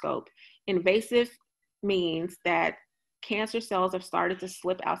microscope. Invasive means that cancer cells have started to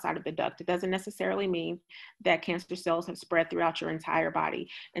slip outside of the duct. It doesn't necessarily mean that cancer cells have spread throughout your entire body.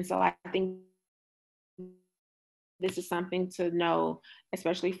 And so I think this is something to know,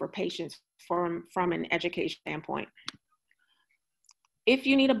 especially for patients from an education standpoint. If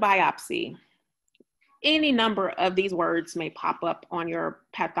you need a biopsy, any number of these words may pop up on your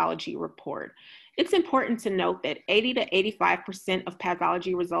pathology report. It's important to note that 80 to 85% of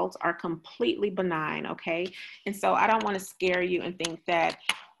pathology results are completely benign, okay? And so I don't want to scare you and think that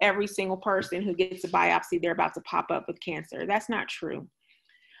every single person who gets a biopsy, they're about to pop up with cancer. That's not true.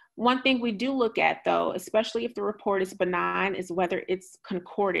 One thing we do look at, though, especially if the report is benign, is whether it's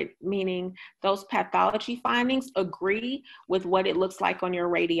concordant, meaning those pathology findings agree with what it looks like on your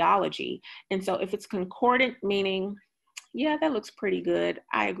radiology. And so if it's concordant, meaning Yeah, that looks pretty good.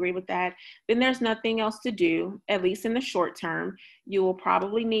 I agree with that. Then there's nothing else to do, at least in the short term. You will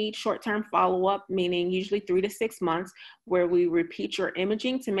probably need short-term follow-up, meaning usually 3 to 6 months, where we repeat your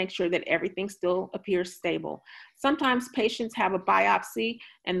imaging to make sure that everything still appears stable. Sometimes patients have a biopsy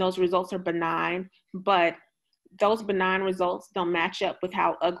and those results are benign, but those benign results don't match up with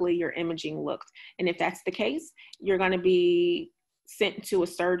how ugly your imaging looked. And if that's the case, you're going to be sent to a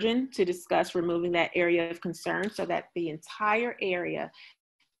surgeon to discuss removing that area of concern so that the entire area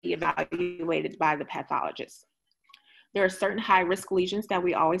be evaluated by the pathologist. There are certain high-risk lesions that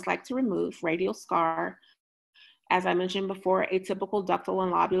we always like to remove: radial scar, as I mentioned before, atypical ductal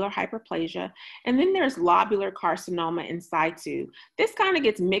and lobular hyperplasia, and then there's lobular carcinoma in situ. This kind of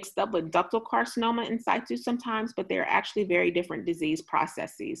gets mixed up with ductal carcinoma in situ sometimes, but they're actually very different disease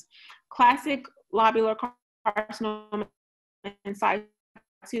processes. Classic lobular carcinoma in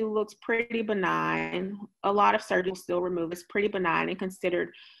situ looks pretty benign. A lot of surgeons still remove it. It's pretty benign and considered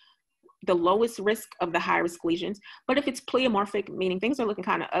the lowest risk of the high risk lesions. But if it's pleomorphic, meaning things are looking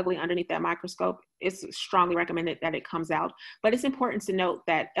kind of ugly underneath that microscope, it's strongly recommended that it comes out. But it's important to note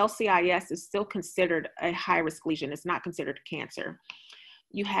that LCIS is still considered a high risk lesion. It's not considered cancer.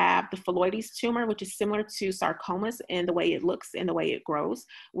 You have the phylloides tumor, which is similar to sarcomas in the way it looks and the way it grows.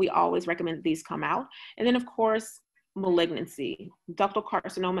 We always recommend that these come out. And then of course, malignancy, ductal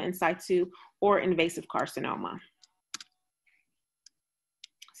carcinoma in situ or invasive carcinoma.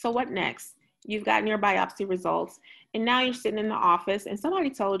 So what next? You've gotten your biopsy results and now you're sitting in the office and somebody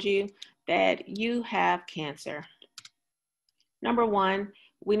told you that you have cancer. Number one,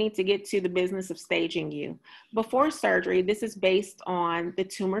 we need to get to the business of staging you. Before surgery, this is based on the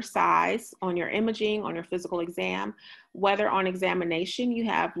tumor size, on your imaging, on your physical exam, whether on examination you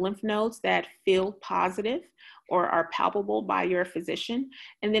have lymph nodes that feel positive or are palpable by your physician.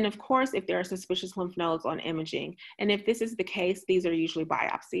 And then of course, if there are suspicious lymph nodes on imaging. And if this is the case, these are usually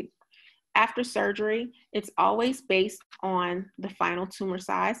biopsied. After surgery, it's always based on the final tumor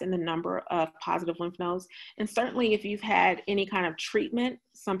size and the number of positive lymph nodes. And certainly if you've had any kind of treatment,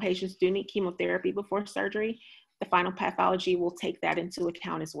 some patients do need chemotherapy before surgery, the final pathology will take that into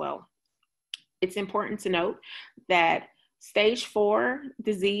account as well. It's important to note that stage 4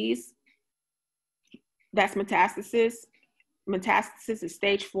 disease, that's metastasis. Metastasis is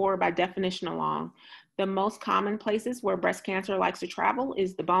stage 4 by definition alone. The most common places where breast cancer likes to travel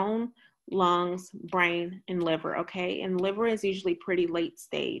is the bone, lungs, brain, and liver, okay? And liver is usually pretty late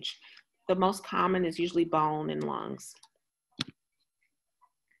stage. The most common is usually bone and lungs.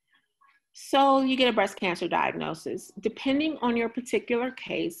 So you get a breast cancer diagnosis. Depending on your particular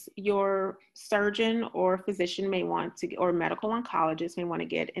case, your surgeon or physician may want to, or medical oncologist may want to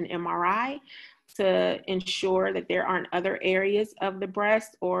get an MRI to ensure that there aren't other areas of the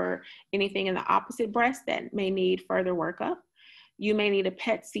breast or anything in the opposite breast that may need further workup. You may need a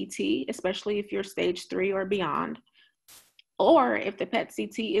PET CT, especially if you're stage 3 or beyond. Or if the PET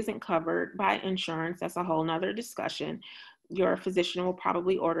CT isn't covered by insurance, that's a whole nother discussion. Your physician will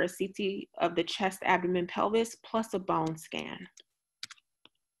probably order a CT of the chest, abdomen, pelvis, plus a bone scan.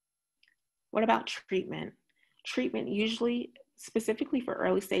 What about treatment? Treatment usually, specifically for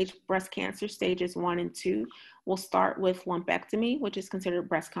early stage breast cancer, stages 1 and 2, will start with lumpectomy, which is considered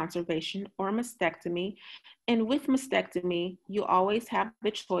breast conservation, or mastectomy. And with mastectomy, you always have the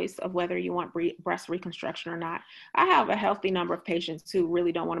choice of whether you want breast reconstruction or not. I have a healthy number of patients who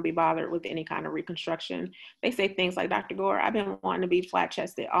really don't want to be bothered with any kind of reconstruction. They say things like, Dr. Gore, I've been wanting to be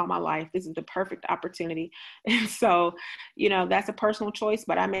flat-chested all my life. This is the perfect opportunity. And so, you know, that's a personal choice,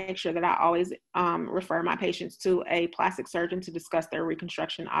 but I make sure that I always refer my patients to a plastic surgeon to discuss their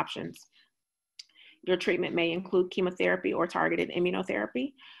reconstruction options. Your treatment may include chemotherapy or targeted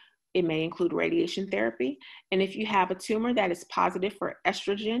immunotherapy. It may include radiation therapy. And if you have a tumor that is positive for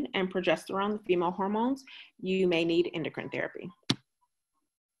estrogen and progesterone, the female hormones, you may need endocrine therapy.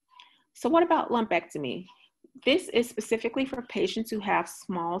 So what about lumpectomy? This is specifically for patients who have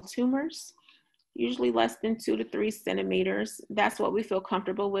small tumors, usually less than 2 to 3 centimeters. That's what we feel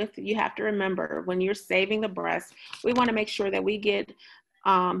comfortable with. You have to remember, when you're saving the breast, we want to make sure that we get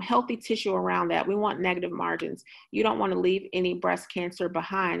healthy tissue around that. We want negative margins. You don't want to leave any breast cancer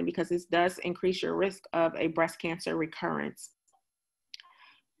behind because this does increase your risk of a breast cancer recurrence.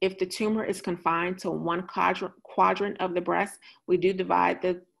 If the tumor is confined to one quadrant of the breast, we do divide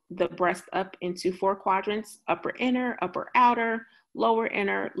the breast up into 4 quadrants: upper inner, upper outer, lower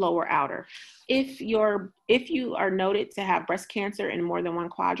inner, lower outer. If you are noted to have breast cancer in more than one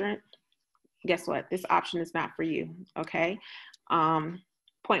quadrant, guess what? This option is not for you, okay?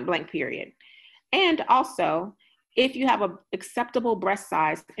 Point blank period. And also, if you have an acceptable breast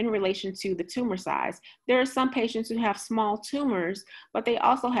size in relation to the tumor size. There are some patients who have small tumors, but they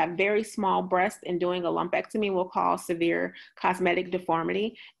also have very small breasts, and doing a lumpectomy will cause severe cosmetic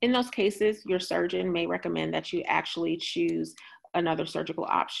deformity. In those cases, your surgeon may recommend that you actually choose another surgical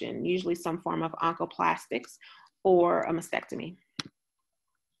option, usually some form of oncoplastics or a mastectomy.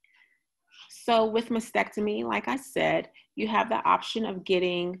 So with mastectomy, like I said, you have the option of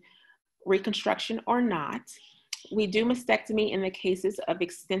getting reconstruction or not. We do mastectomy in the cases of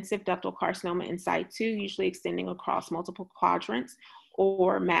extensive ductal carcinoma in situ, usually extending across multiple quadrants,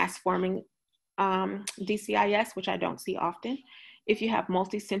 or mass-forming DCIS, which I don't see often. If you have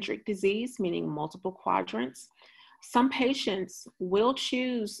multicentric disease, meaning multiple quadrants, some patients will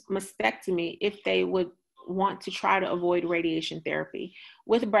choose mastectomy if they would want to try to avoid radiation therapy.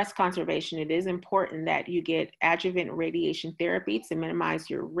 With breast conservation, it is important that you get adjuvant radiation therapy to minimize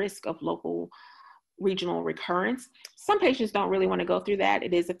your risk of local regional recurrence. Some patients don't really want to go through that.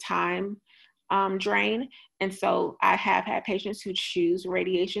 It is a time drain. And so I have had patients who choose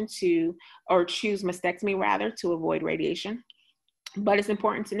radiation choose mastectomy rather, to avoid radiation. But it's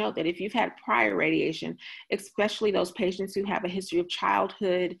important to note that if you've had prior radiation, especially those patients who have a history of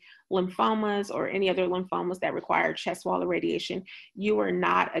childhood lymphomas or any other lymphomas that require chest wall irradiation, you are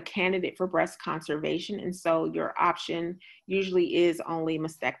not a candidate for breast conservation. And so your option usually is only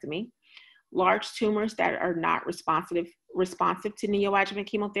mastectomy. Large tumors that are not responsive to neoadjuvant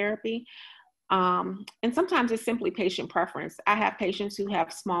chemotherapy. And sometimes it's simply patient preference. I have patients who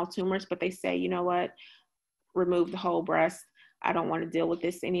have small tumors, but they say, you know what, remove the whole breast. I don't want to deal with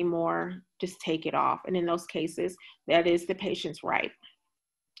this anymore. Just take it off. And in those cases, that is the patient's right.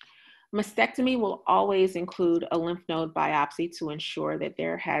 Mastectomy will always include a lymph node biopsy to ensure that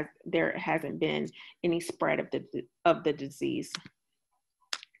there hasn't been any spread of the disease.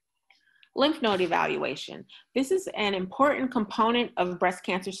 Lymph node evaluation. This is an important component of breast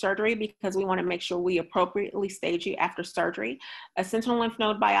cancer surgery because we want to make sure we appropriately stage you after surgery. A sentinel lymph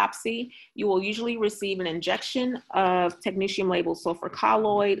node biopsy, you will usually receive an injection of technetium-labeled sulfur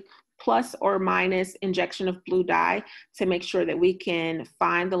colloid plus or minus injection of blue dye to make sure that we can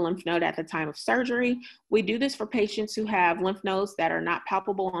find the lymph node at the time of surgery. We do this for patients who have lymph nodes that are not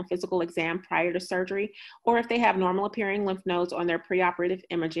palpable on physical exam prior to surgery, or if they have normal appearing lymph nodes on their preoperative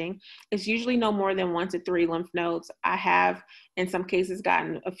imaging. It's usually no more than 1 to 3 lymph nodes. I have, in some cases,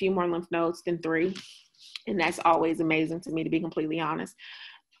 gotten a few more lymph nodes than 3, and that's always amazing to me, to be completely honest.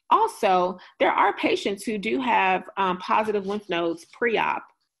 Also, there are patients who do have positive lymph nodes pre-op.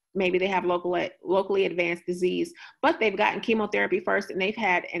 Maybe they have locally advanced disease, but they've gotten chemotherapy first and they've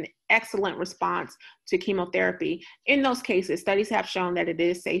had an excellent response to chemotherapy. In those cases, studies have shown that it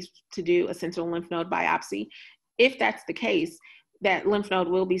is safe to do a sentinel lymph node biopsy. If that's the case, that lymph node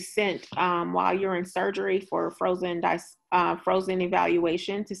will be sent while you're in surgery for frozen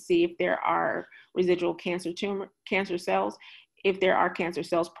evaluation to see if there are residual cancer cells. If there are cancer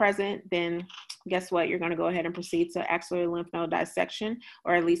cells present, then guess what? You're going to go ahead and proceed to axillary lymph node dissection,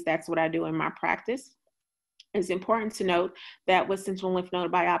 or at least that's what I do in my practice. It's important to note that with sentinel lymph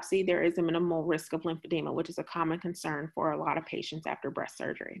node biopsy, there is a minimal risk of lymphedema, which is a common concern for a lot of patients after breast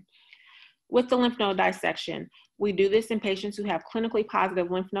surgery. With the lymph node dissection, we do this in patients who have clinically positive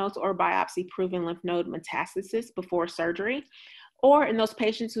lymph nodes or biopsy-proven lymph node metastasis before surgery, or in those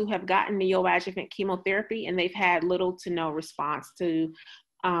patients who have gotten neoadjuvant chemotherapy and they've had little to no response to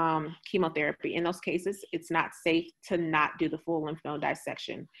chemotherapy. In those cases, it's not safe to not do the full lymph node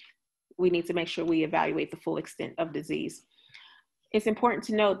dissection. We need to make sure we evaluate the full extent of disease. It's important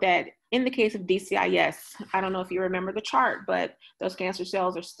to note that in the case of DCIS, I don't know if you remember the chart, but those cancer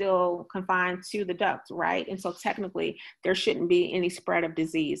cells are still confined to the duct, right? And so technically, there shouldn't be any spread of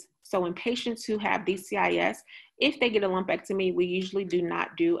disease. So in patients who have DCIS, if they get a lumpectomy, we usually do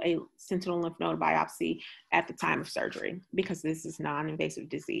not do a sentinel lymph node biopsy at the time of surgery because this is non-invasive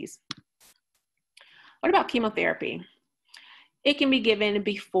disease. What about chemotherapy? It can be given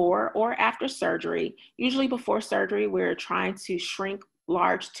before or after surgery. Usually before surgery, we're trying to shrink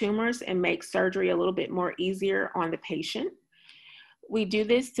large tumors and make surgery a little bit more easier on the patient. We do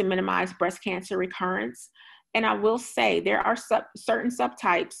this to minimize breast cancer recurrence. And I will say there are certain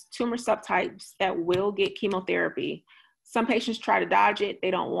subtypes, tumor subtypes, that will get chemotherapy. Some patients try to dodge it. They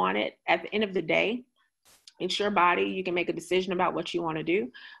don't want it. At the end of the day, it's your body. You can make a decision about what you want to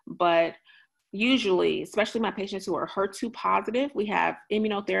do. But usually, especially my patients who are HER2 positive, we have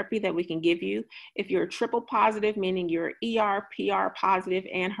immunotherapy that we can give you. If you're triple positive, meaning you're ER, PR positive,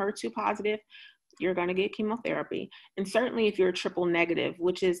 and HER2 positive, you're going to get chemotherapy. And certainly if you're triple negative,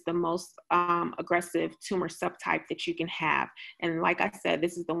 which is the most aggressive tumor subtype that you can have. And like I said,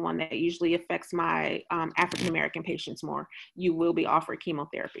 this is the one that usually affects my African-American patients more. You will be offered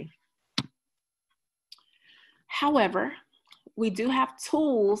chemotherapy. However, we do have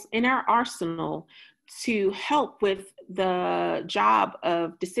tools in our arsenal to help with the job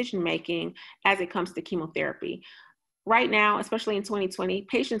of decision-making as it comes to chemotherapy. Right now, especially in 2020,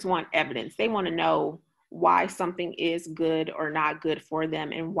 patients want evidence. They want to know why something is good or not good for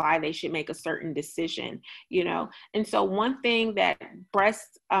them and why they should make a certain decision, you know? And so one thing that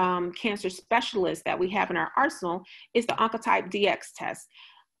breast cancer specialists that we have in our arsenal is the Oncotype DX test.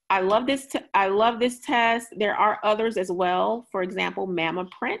 I love this test. There are others as well. For example,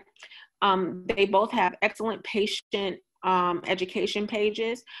 MammaPrint. They both have excellent patient education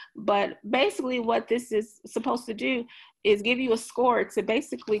pages, but basically what this is supposed to do is give you a score to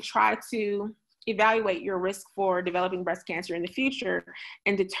basically try to evaluate your risk for developing breast cancer in the future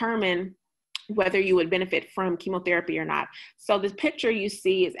and determine whether you would benefit from chemotherapy or not. So the picture you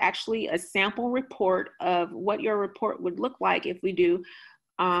see is actually a sample report of what your report would look like if we do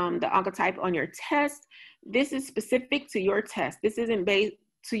the Oncotype on your test. This is specific to your test. This isn't based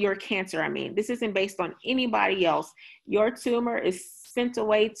to your cancer. I mean, this isn't based on anybody else. Your tumor is sent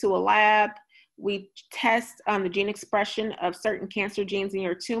away to a lab. We test the gene expression of certain cancer genes in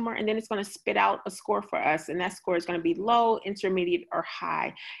your tumor, and then it's going to spit out a score for us. And that score is going to be low, intermediate, or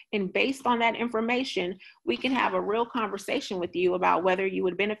high. And based on that information, we can have a real conversation with you about whether you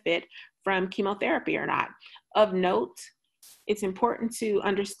would benefit from chemotherapy or not. Of note, it's important to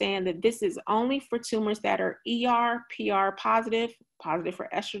understand that this is only for tumors that are ER, PR positive, positive for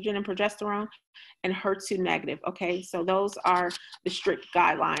estrogen and progesterone, and HER2 negative, okay? So those are the strict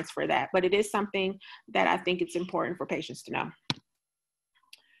guidelines for that, but it is something that I think it's important for patients to know.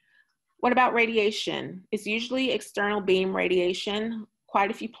 What about radiation? It's usually external beam radiation.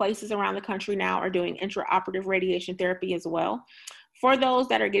 Quite a few places around the country now are doing intraoperative radiation therapy as well. For those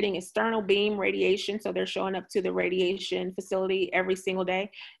that are getting external beam radiation, so they're showing up to the radiation facility every single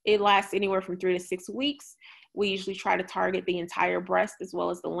day, it lasts anywhere from 3 to 6 weeks. We usually try to target the entire breast as well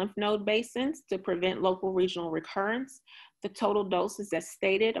as the lymph node basins to prevent local regional recurrence. The total dose is, as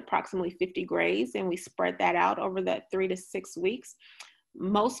stated, approximately 50 grays, and we spread that out over that 3 to 6 weeks.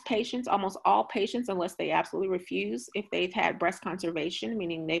 Most patients, almost all patients, unless they absolutely refuse, if they've had breast conservation,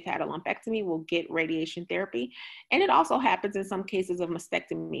 meaning they've had a lumpectomy, will get radiation therapy. And it also happens in some cases of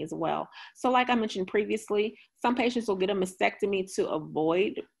mastectomy as well. So like I mentioned previously, some patients will get a mastectomy to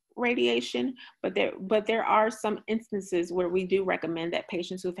avoid radiation, but there are some instances where we do recommend that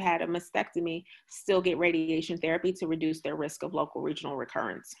patients who've had a mastectomy still get radiation therapy to reduce their risk of local regional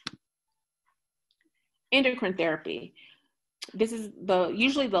recurrence. Endocrine therapy. This is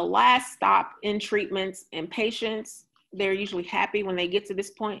usually the last stop in treatments, and patients, they're usually happy when they get to this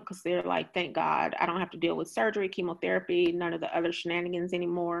point because they're like, thank God, I don't have to deal with surgery, chemotherapy, none of the other shenanigans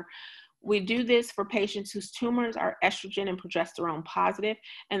anymore. We do this for patients whose tumors are estrogen and progesterone positive.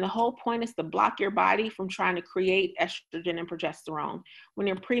 And the whole point is to block your body from trying to create estrogen and progesterone. When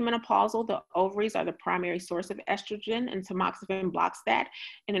you're premenopausal, the ovaries are the primary source of estrogen, and tamoxifen blocks that.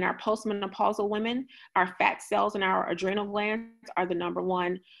 And in our postmenopausal women, our fat cells in our adrenal glands are the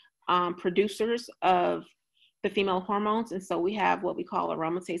 #1 producers of the female hormones. And so we have what we call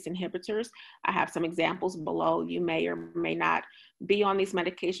aromatase inhibitors. I have some examples below. You may or may not be on these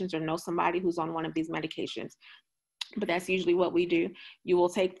medications or know somebody who's on one of these medications, but that's usually what we do. You will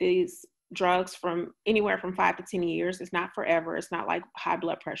take these drugs from anywhere from 5 to 10 years. It's not forever. It's not like high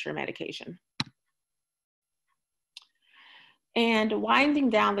blood pressure medication. And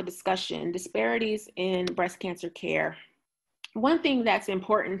winding down the discussion, disparities in breast cancer care. One thing that's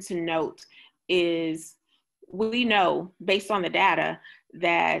important to note is we know, based on the data,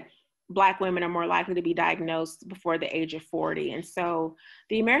 that Black women are more likely to be diagnosed before the age of 40. And so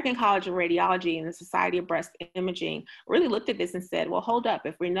the American College of Radiology and the Society of Breast Imaging really looked at this and said, well, hold up.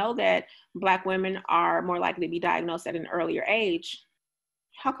 If we know that Black women are more likely to be diagnosed at an earlier age,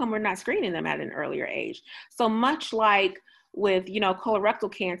 how come we're not screening them at an earlier age? So much like with,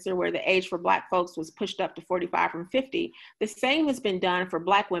 colorectal cancer, where the age for Black folks was pushed up to 45 from 50, the same has been done for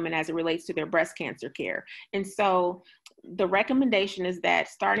Black women as it relates to their breast cancer care. And so the recommendation is that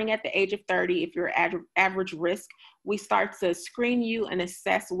starting at the age of 30, if you're average risk, we start to screen you and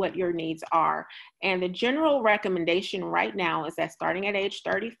assess what your needs are. And the general recommendation right now is that starting at age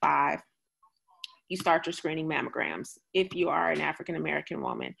 35, you start your screening mammograms if you are an African American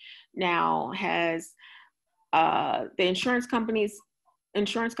woman. Now, has the insurance companies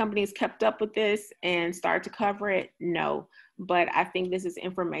kept up with this and started to cover it? No. but I think this is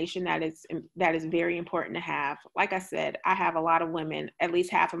information that is very important to have. Like I said, I have a lot of women, at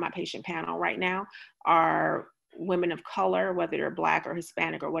least half of my patient panel right now are women of color, whether they're Black or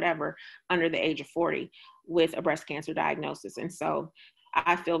Hispanic or whatever, under the age of 40 with a breast cancer diagnosis. And so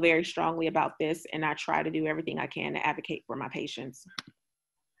I feel very strongly about this, and I try to do everything I can to advocate for my patients.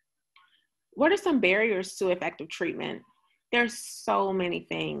 What are some barriers to effective treatment? There's so many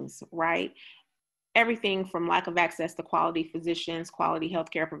things, right? Everything from lack of access to quality physicians, quality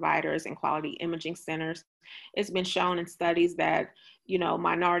healthcare providers, and quality imaging centers. It's been shown in studies that, you know,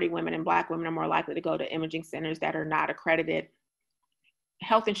 minority women and Black women are more likely to go to imaging centers that are not accredited.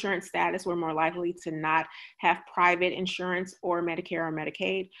 Health insurance status, we're more likely to not have private insurance or Medicare or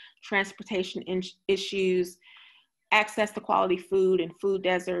Medicaid. Transportation issues, access to quality food and food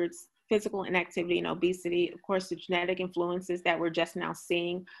deserts, physical inactivity and obesity. Of course, the genetic influences that we're just now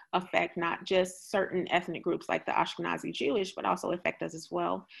seeing affect not just certain ethnic groups like the Ashkenazi Jewish, but also affect us as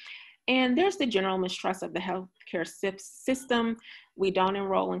well. And there's the general mistrust of the healthcare system. We don't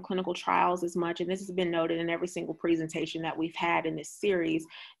enroll in clinical trials as much, and this has been noted in every single presentation that we've had in this series.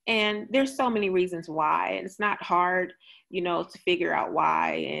 And there's so many reasons why, and it's not hard, you know, to figure out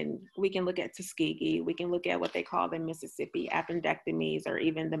why. And we can look at Tuskegee, we can look at what they call the Mississippi appendectomies, or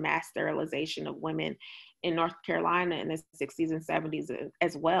even the mass sterilization of women in North Carolina in the 60s and 70s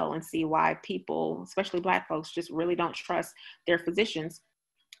as well, and see why people, especially Black folks, just really don't trust their physicians.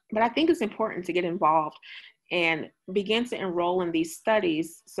 But I think it's important to get involved and begin to enroll in these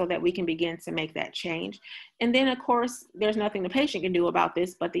studies so that we can begin to make that change. And then, of course, there's nothing the patient can do about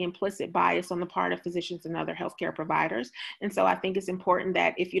this, but the implicit bias on the part of physicians and other healthcare providers. And so I think it's important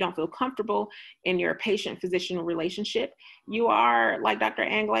that if you don't feel comfortable in your patient-physician relationship, you are, like Dr.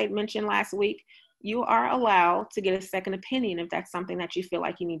 Anglade mentioned last week, you are allowed to get a second opinion if that's something that you feel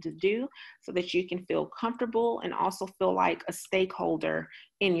like you need to do, so that you can feel comfortable and also feel like a stakeholder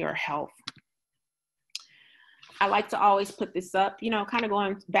in your health. I like to always put this up, you know, kind of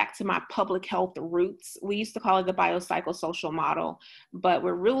going back to my public health roots. We used to call it the biopsychosocial model, but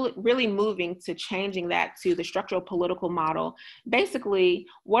we're really moving to changing that to the structural political model. Basically,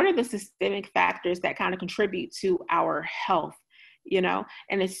 what are the systemic factors that kind of contribute to our health, you know?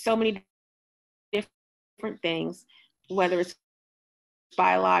 And it's so many different things, whether it's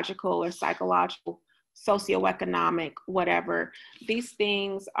biological or psychological, socioeconomic, whatever. These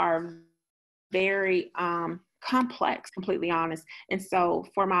things are very complex, completely honest. And so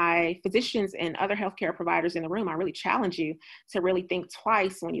for my physicians and other healthcare providers in the room, I really challenge you to really think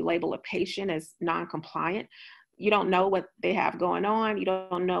twice when you label a patient as non-compliant. You don't know what they have going on. You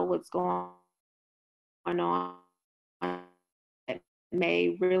don't know what's going on that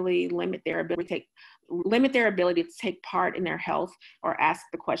may really limit their ability to take part in their health, or ask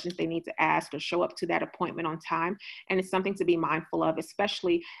the questions they need to ask, or show up to that appointment on time. And it's something to be mindful of,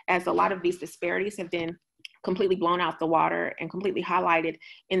 especially as a lot of these disparities have been completely blown out the water and completely highlighted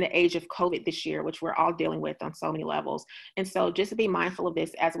in the age of COVID this year, which we're all dealing with on so many levels. And so just to be mindful of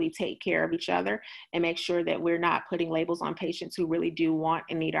this as we take care of each other, and make sure that we're not putting labels on patients who really do want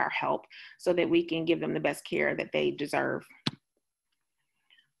and need our help, so that we can give them the best care that they deserve.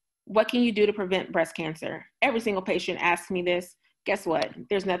 What can you do to prevent breast cancer? Every single patient asks me this. Guess what?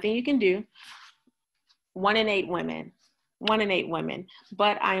 There's nothing you can do. 1 in 8 women.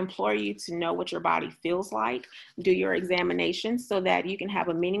 But I implore you to know what your body feels like. Do your examination so that you can have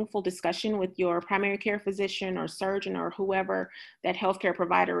a meaningful discussion with your primary care physician or surgeon or whoever that healthcare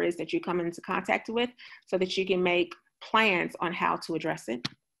provider is that you come into contact with, so that you can make plans on how to address it.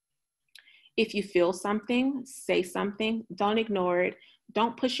 If you feel something, say something. Don't ignore it.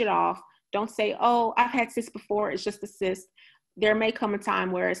 Don't push it off. Don't say, oh, I've had cysts before, it's just a cyst. There may come a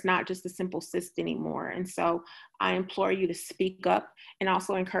time where it's not just a simple cyst anymore. And so I implore you to speak up, and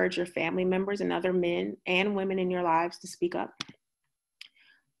also encourage your family members and other men and women in your lives to speak up.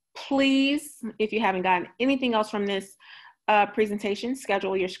 Please, if you haven't gotten anything else from this presentation,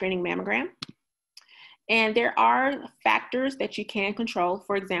 schedule your screening mammogram. And there are factors that you can control.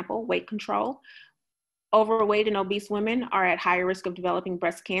 For example, weight control. Overweight and obese women are at higher risk of developing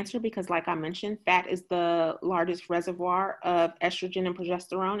breast cancer because, like I mentioned, fat is the largest reservoir of estrogen and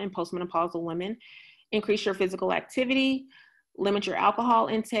progesterone in postmenopausal women. Increase your physical activity, limit your alcohol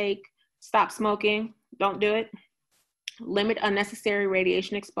intake, stop smoking, don't do it. Limit unnecessary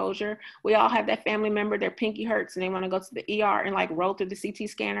radiation exposure. We all have that family member, their pinky hurts and they want to go to the ER and like roll through the CT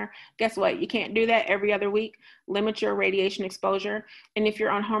scanner. Guess what? You can't do that every other week. Limit your radiation exposure. And if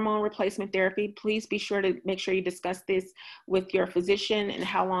you're on hormone replacement therapy, please be sure to make sure you discuss this with your physician, and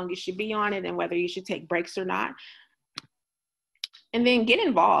how long you should be on it, and whether you should take breaks or not. And then get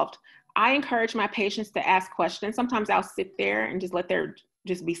involved. I encourage my patients to ask questions. Sometimes I'll sit there and just let there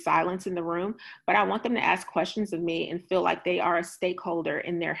just be silence in the room, but I want them to ask questions of me and feel like they are a stakeholder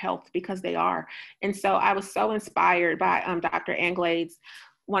in their health, because they are. And so I was so inspired by Dr. Anglade's,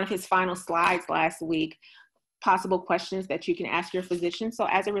 one of his final slides last week, possible questions that you can ask your physician. So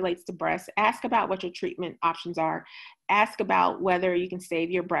as it relates to breasts, ask about what your treatment options are. Ask about whether you can save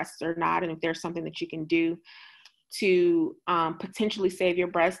your breasts or not, and if there's something that you can do to potentially save your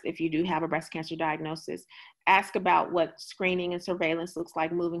breast if you do have a breast cancer diagnosis. Ask about what screening and surveillance looks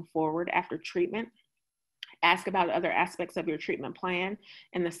like moving forward after treatment. Ask about other aspects of your treatment plan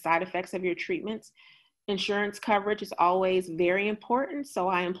and the side effects of your treatments. Insurance coverage is always very important, so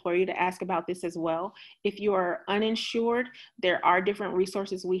I implore you to ask about this as well. If you are uninsured, there are different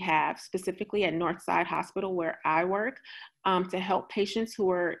resources we have, specifically at Northside Hospital where I work, to help patients who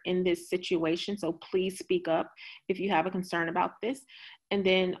are in this situation. So please speak up if you have a concern about this. And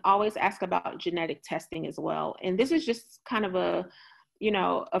then always ask about genetic testing as well. And this is just kind of a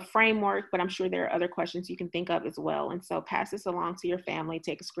framework, but I'm sure there are other questions you can think of as well. And so pass this along to your family,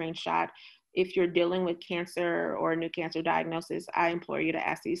 take a screenshot. If you're dealing with cancer or a new cancer diagnosis, I implore you to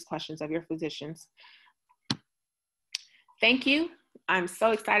ask these questions of your physicians. Thank you. I'm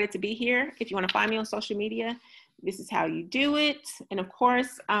so excited to be here. If you want to find me on social media, this is how you do it. And of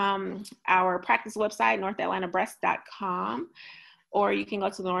course, our practice website, northatlantabreast.com, or you can go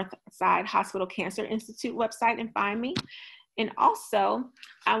to the Northside Hospital Cancer Institute website and find me. And also,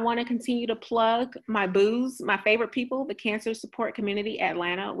 I want to continue to plug my booths, my favorite people, the Cancer Support Community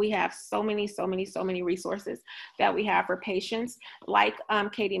Atlanta. We have so many resources that we have for patients. Like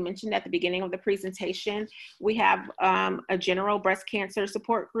Katie mentioned at the beginning of the presentation, we have a general breast cancer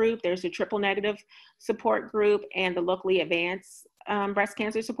support group. There's a triple negative support group and the locally advanced breast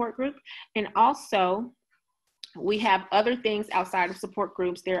cancer support group. And also, we have other things outside of support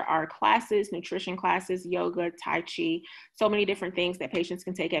groups. There are classes, nutrition classes, yoga, Tai Chi, so many different things that patients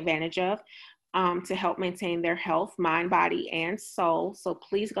can take advantage of to help maintain their health, mind, body, and soul. So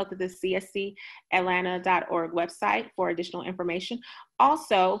please go to the cscatlanta.org website for additional information.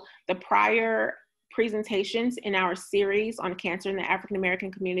 Also, the prior presentations in our series on cancer in the African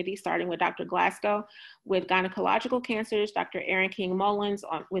American community, starting with Dr. Glasgow with gynecological cancers, Dr. Erin King Mullins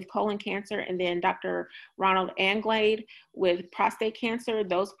with colon cancer, and then Dr. Ronald Anglade with prostate cancer.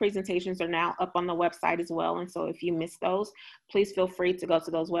 Those presentations are now up on the website as well. And so if you missed those, please feel free to go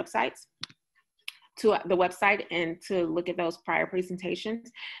to those websites, to the website, and to look at those prior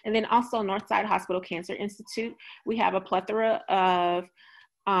presentations. And then also Northside Hospital Cancer Institute. We have a plethora of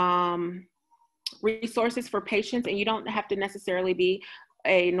resources for patients, and you don't have to necessarily be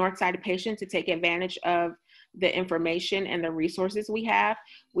a Northside patient to take advantage of the information and the resources we have.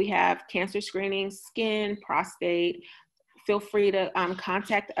 We have cancer screening, skin, prostate. Feel free to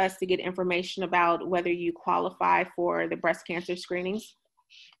contact us to get information about whether you qualify for the breast cancer screenings.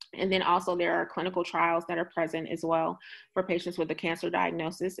 And then also there are clinical trials that are present as well for patients with a cancer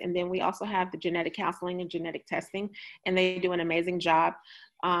diagnosis. And then we also have the genetic counseling and genetic testing, and they do an amazing job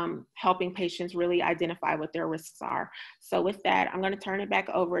helping patients really identify what their risks are. So with that, I'm going to turn it back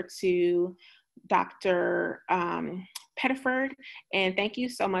over to Dr. Pettiford. And thank you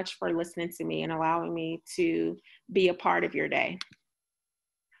so much for listening to me and allowing me to be a part of your day.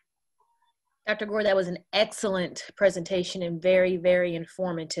 Dr. Gore, that was an excellent presentation and very, very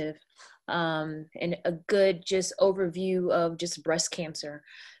informative, and a good just overview of just breast cancer.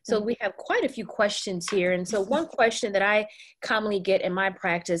 So we have quite a few questions here. And so one question that I commonly get in my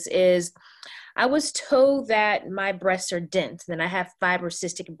practice is, I was told that my breasts are dense and I have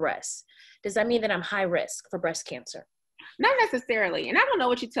fibrocystic breasts. Does that mean that I'm high risk for breast cancer? Not necessarily. And I don't know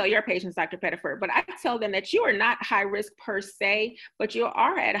what you tell your patients, Dr. Pettiford, but I tell them that you are not high risk per se, but you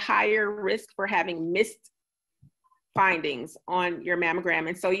are at higher risk for having missed findings on your mammogram.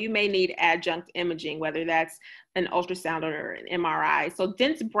 And so you may need adjunct imaging, whether that's an ultrasound or an MRI. So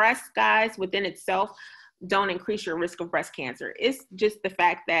dense breasts, guys, within itself don't increase your risk of breast cancer. It's just the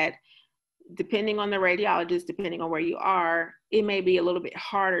fact that depending on the radiologist, depending on where you are, it may be a little bit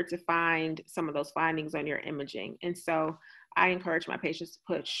harder to find some of those findings on your imaging. And so I encourage my patients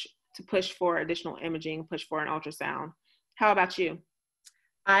to push for additional imaging, push for an ultrasound. How about you?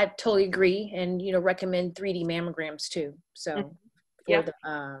 I totally agree, and recommend 3D mammograms too. So for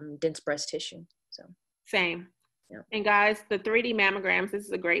the dense breast tissue. So same. Yeah. And guys, the 3D mammograms, this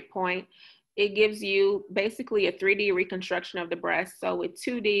is a great point. It gives you basically a 3D reconstruction of the breast. So with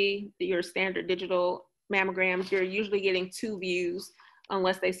 2D, your standard digital mammograms, you're usually getting 2 views,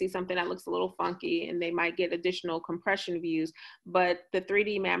 unless they see something that looks a little funky, and they might get additional compression views. But the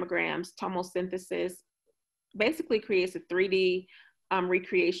 3D mammograms, tomosynthesis, basically creates a 3D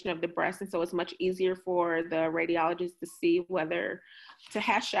recreation of the breast. And so it's much easier for the radiologist to see whether to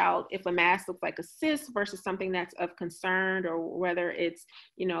hash out if a mass looks like a cyst versus something that's of concern, or whether it's,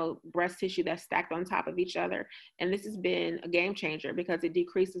 you know, breast tissue that's stacked on top of each other. And this has been a game changer because it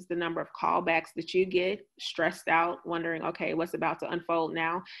decreases the number of callbacks that you get, stressed out, wondering, okay, what's about to unfold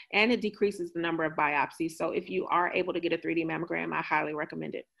now? And it decreases the number of biopsies. So if you are able to get a 3D mammogram, I highly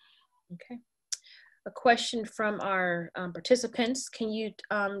recommend it. Okay. A question from our participants. Can you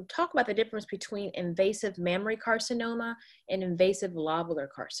talk about the difference between invasive mammary carcinoma and invasive lobular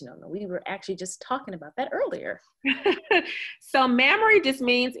carcinoma? We were actually just talking about that earlier. So mammary just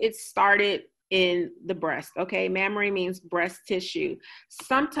means it started in the breast, okay? Mammary means breast tissue.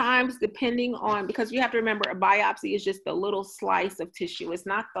 Sometimes depending on, because you have to remember a biopsy is just a little slice of tissue. It's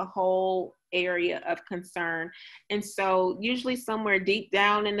not the whole area of concern. And so usually somewhere deep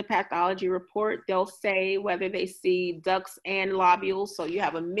down in the pathology report, they'll say whether they see ducts and lobules. So you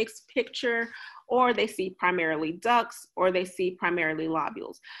have a mixed picture, or they see primarily ducts, or they see primarily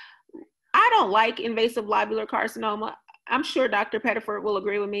lobules. I don't like invasive lobular carcinoma. I'm sure Dr. Pettiford will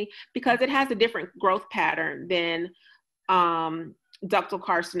agree with me because it has a different growth pattern than ductal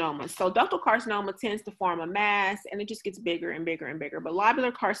carcinoma. So ductal carcinoma tends to form a mass and it just gets bigger and bigger and bigger. But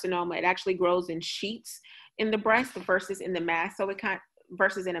lobular carcinoma, it actually grows in sheets in the breast versus in the mass. So it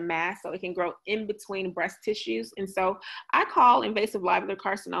versus in a mass, so it can grow in between breast tissues. And so I call invasive lobular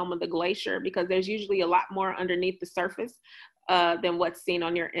carcinoma the glacier because there's usually a lot more underneath the surface than what's seen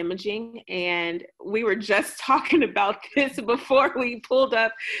on your imaging. And we were just talking about this before we pulled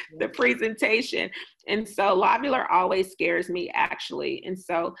up the presentation. And so lobular always scares me, actually. And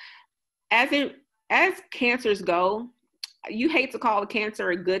so as cancers go, you hate to call a cancer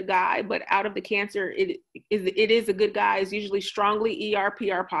a good guy, but out of the cancer, it is a good guy. It's usually strongly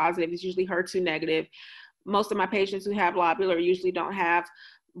ER/PR positive. It's usually HER2 negative. Most of my patients who have lobular usually don't have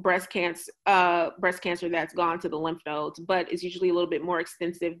breast cancer that's gone to the lymph nodes, but it's usually a little bit more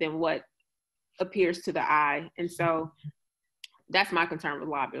extensive than what appears to the eye. And so that's my concern with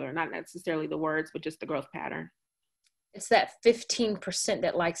lobular, not necessarily the words, but just the growth pattern. It's that 15%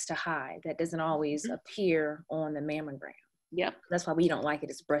 that likes to hide, that doesn't always appear on the mammogram. Yep. That's why we don't like it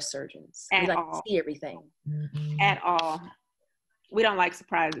as breast surgeons. We like to see everything. At all. We don't like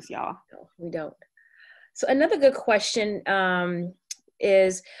surprises, y'all. No, we don't. So another good question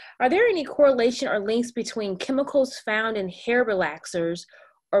is, are there any correlation or links between chemicals found in hair relaxers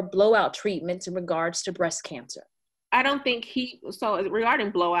or blowout treatments in regards to breast cancer? I don't think so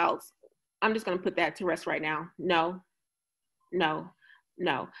regarding blowouts, I'm just going to put that to rest right now. No.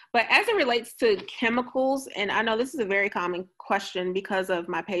 But as it relates to chemicals, and I know this is a very common question because of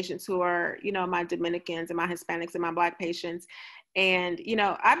my patients who are, you know, my Dominicans and my Hispanics and my Black patients. And, you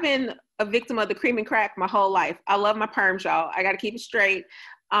know, I've been a victim of the cream and crack my whole life. I love my perms, y'all. I got to keep it straight.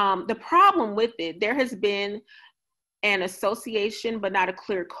 The problem with it, there has been an association, but not a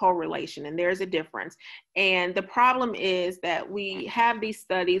clear correlation. And there's a difference. And the problem is that we have these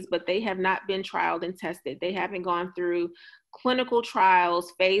studies, but they have not been trialed and tested. They haven't gone through clinical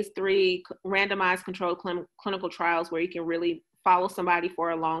trials, phase 3, randomized controlled clinical trials where you can really follow somebody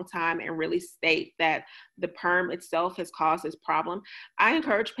for a long time and really state that the perm itself has caused this problem. I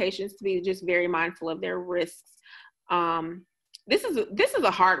encourage patients to be just very mindful of their risks. This is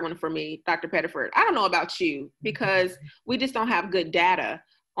a hard one for me, Dr. Pettiford. I don't know about you because we just don't have good data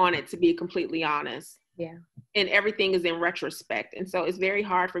on it, to be completely honest. Yeah. And everything is in retrospect. And so it's very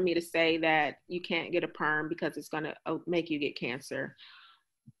hard for me to say that you can't get a perm because it's going to make you get cancer.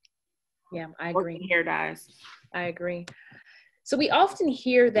 Yeah, I agree. Or hair dyes. I agree. So we often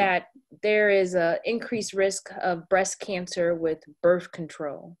hear that there is an increased risk of breast cancer with birth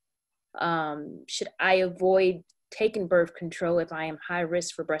control. Should I avoid taking birth control if I am high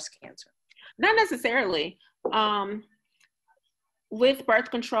risk for breast cancer? Not necessarily. With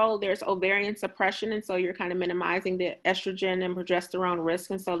birth control, there's ovarian suppression, and so you're kind of minimizing the estrogen and progesterone risk,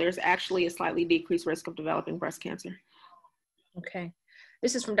 and so there's actually a slightly decreased risk of developing breast cancer. Okay.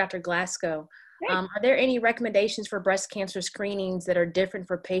 This is from Dr. Glasgow. Are there any recommendations for breast cancer screenings that are different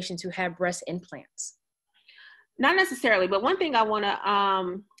for patients who have breast implants? Not necessarily, but one thing I want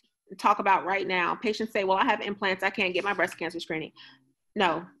to talk about right now, patients say, well, I have implants, I can't get my breast cancer screening.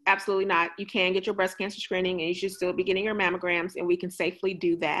 No, absolutely not. You can get your breast cancer screening and you should still be getting your mammograms, and we can safely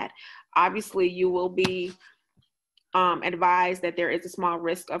do that. Obviously, you will be advised that there is a small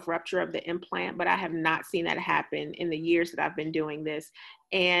risk of rupture of the implant, but I have not seen that happen in the years that I've been doing this.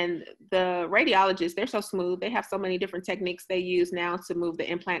 And the radiologists, they're so smooth. They have so many different techniques they use now to move the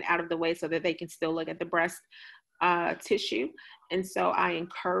implant out of the way so that they can still look at the breast tissue. And so I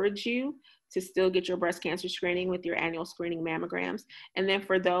encourage you to still get your breast cancer screening with your annual screening mammograms. And then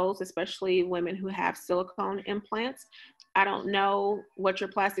for those, especially women who have silicone implants, I don't know what your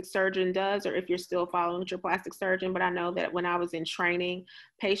plastic surgeon does or if you're still following with your plastic surgeon, but I know that when I was in training,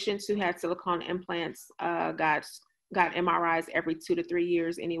 patients who had silicone implants got MRIs every 2 to 3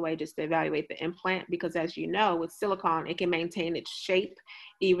 years anyway, just to evaluate the implant, because as you know, with silicone, it can maintain its shape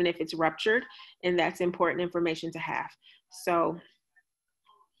even if it's ruptured, and that's important information to have. So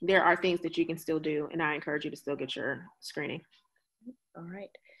there are things that you can still do, and I encourage you to still get your screening. All right.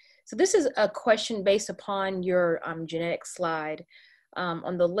 So this is a question based upon your genetic slide.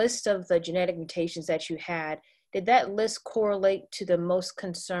 On the list of the genetic mutations that you had, did that list correlate to the most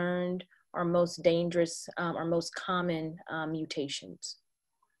concerned or most dangerous or most common mutations?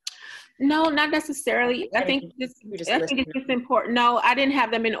 No, not necessarily. I think it's just important. No, I didn't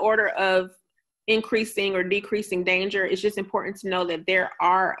have them in order of increasing or decreasing danger. It's just important to know that there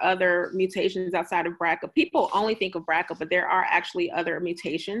are other mutations outside of BRCA. People only think of BRCA, but there are actually other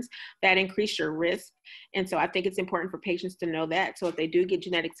mutations that increase your risk. And so I think it's important for patients to know that. So if they do get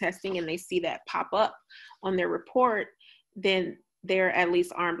genetic testing and they see that pop up on their report, then they're at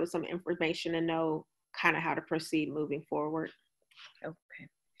least armed with some information and know kind of how to proceed moving forward. Okay.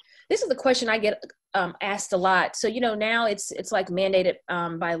 This is the question I get asked a lot. So, now it's like mandated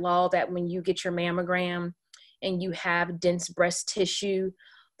by law that when you get your mammogram and you have dense breast tissue,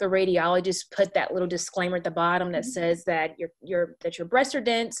 the radiologist put that little disclaimer at the bottom that says that your breasts are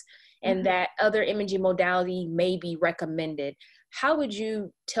dense and that other imaging modality may be recommended. How would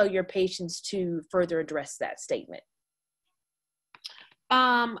you tell your patients to further address that statement?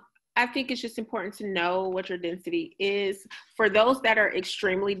 I think it's just important to know what your density is. For those that are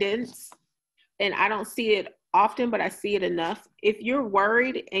extremely dense, and I don't see it often, but I see it enough. If you're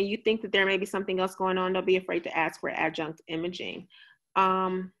worried and you think that there may be something else going on, don't be afraid to ask for adjunct imaging.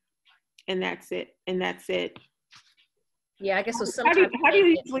 And that's it. Yeah, I guess so. Sometimes how do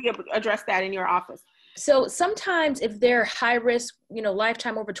you usually address that in your office? So sometimes if they're high risk,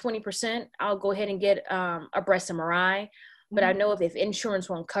 lifetime over 20%, I'll go ahead and get a breast MRI. But I know if insurance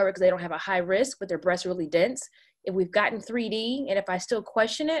won't cover it because they don't have a high risk, but their breasts are really dense, if we've gotten 3D and if I still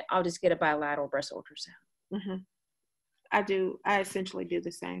question it, I'll just get a bilateral breast ultrasound. I essentially do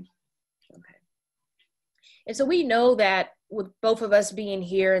the same. Okay. And so we know that with both of us being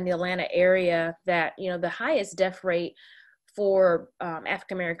here in the Atlanta area, that, the highest death rate for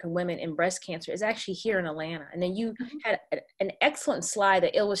African-American women in breast cancer is actually here in Atlanta. And then you had an excellent slide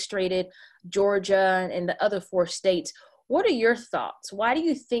that illustrated Georgia and the other 4 states. What are your thoughts? Why do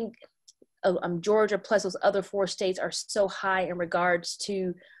you think Georgia plus those other 4 states are so high in regards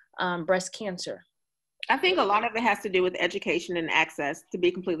to breast cancer? I think a lot of it has to do with education and access, to be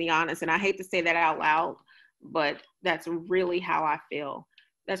completely honest. And I hate to say that out loud, but that's really how I feel.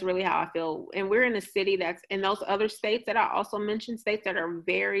 And we're in a city that's in those other states that I also mentioned, states that are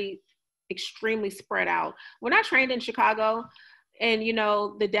very extremely spread out. When I trained in Chicago and,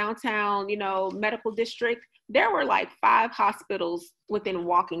 the downtown, medical district, there were like 5 hospitals within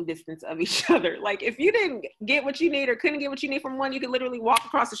walking distance of each other. Like if you didn't get what you need or couldn't get what you need from one, you could literally walk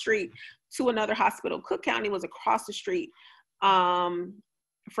across the street to another hospital. Cook County was across the street from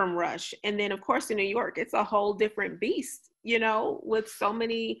Rush. And then of course in New York, it's a whole different beast, with so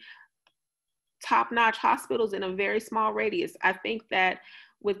many top-notch hospitals in a very small radius. I think that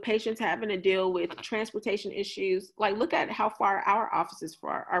with patients having to deal with transportation issues, like look at how far our offices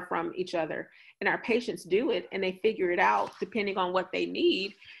are from each other, and our patients do it and they figure it out depending on what they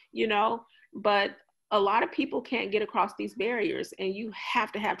need, but a lot of people can't get across these barriers, and you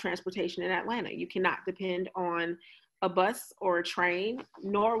have to have transportation in Atlanta. You cannot depend on a bus or a train,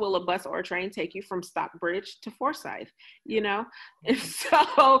 nor will a bus or a train take you from Stockbridge to Forsyth, And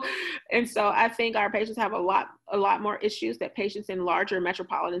so I think our patients have a lot more issues that patients in larger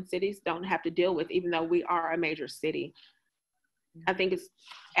metropolitan cities don't have to deal with, even though we are a major city. I think it's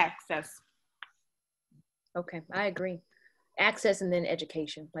access. Okay, I agree. Access and then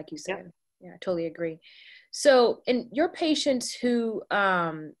education, like you said. Yep. Yeah, I totally agree. So, in your patients who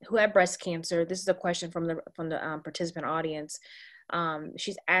have breast cancer, this is a question from the participant audience.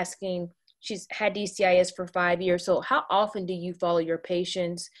 She's asking, she's had DCIS for 5 years. So, how often do you follow your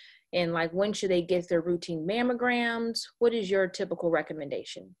patients, and like when should they get their routine mammograms? What is your typical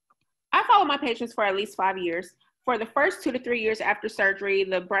recommendation? I follow my patients for at least 5 years. For the first 2 to 3 years after surgery,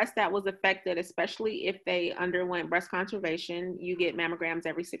 the breast that was affected, especially if they underwent breast conservation, you get mammograms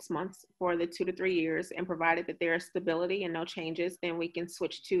every 6 months for the 2 to 3 years. And provided that there is stability and no changes, then we can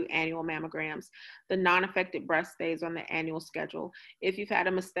switch to annual mammograms. The non-affected breast stays on the annual schedule. If you've had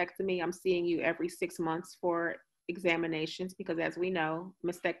a mastectomy, I'm seeing you every 6 months for examinations, because as we know,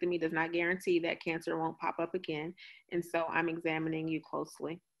 mastectomy does not guarantee that cancer won't pop up again. And so I'm examining you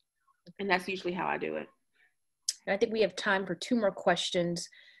closely. And that's usually how I do it. I think we have time for 2 more questions.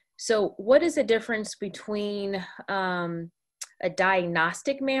 So what is the difference between a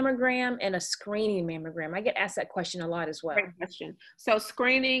diagnostic mammogram and a screening mammogram? I get asked that question a lot as well. Great question. So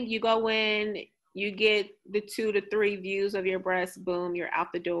screening, you go in, you get the 2 to 3 views of your breast, boom, you're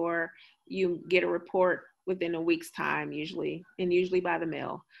out the door. You get a report within a week's time, usually, and usually by the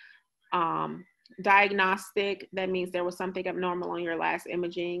mail. Diagnostic, that means there was something abnormal on your last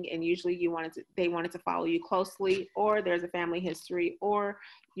imaging, and usually they wanted to follow you closely, or there's a family history, or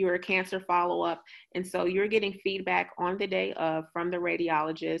you're a cancer follow-up. And so you're getting feedback on the day of from the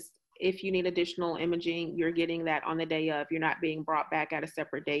radiologist. If you need additional imaging, you're getting that on the day of. You're not being brought back at a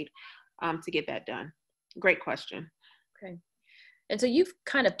separate date to get that done. Great question. Okay. And so you've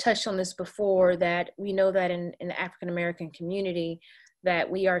kind of touched on this before, that we know that in the African-American community that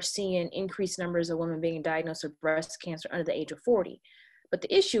we are seeing increased numbers of women being diagnosed with breast cancer under the age of 40. But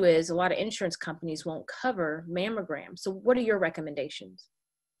the issue is a lot of insurance companies won't cover mammograms. So what are your recommendations?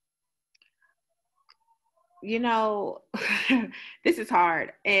 You know, this is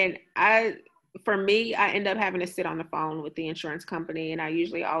hard. And for me, I end up having to sit on the phone with the insurance company, and I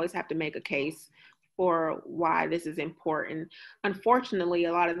usually always have to make a case for why this is important. Unfortunately,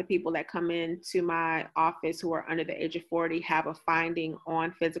 a lot of the people that come into my office who are under the age of 40 have a finding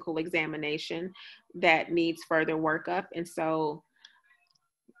on physical examination that needs further workup. And so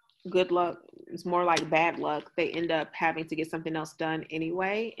good luck, it's more like bad luck. They end up having to get something else done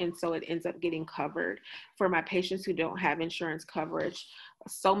anyway. And so it ends up getting covered. For my patients who don't have insurance coverage,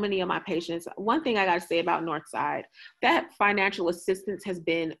 so many of my patients, one thing I got to say about Northside, that financial assistance has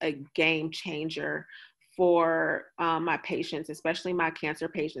been a game changer for my patients, especially my cancer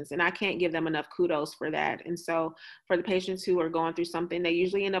patients. And I can't give them enough kudos for that. And so for the patients who are going through something, they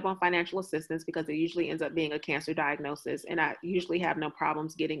usually end up on financial assistance because it usually ends up being a cancer diagnosis. And I usually have no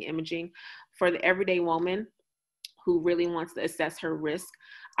problems getting imaging. For the everyday woman who really wants to assess her risk,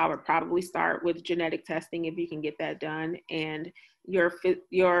 I would probably start with genetic testing if you can get that done. And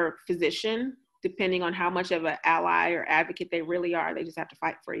your physician, depending on how much of an ally or advocate they really are, they just have to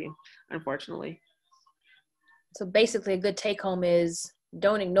fight for you, unfortunately. So basically a good take home is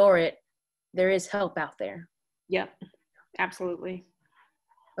don't ignore it. There is help out there. Yep, absolutely.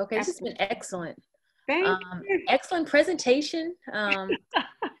 Okay, this has been excellent. Thank you. Excellent presentation.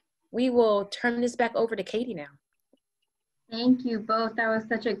 We will turn this back over to Katie now. Thank you both. That was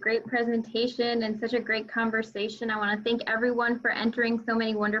such a great presentation and such a great conversation. I want to thank everyone for entering so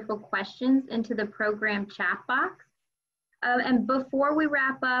many wonderful questions into the program chat box. And before we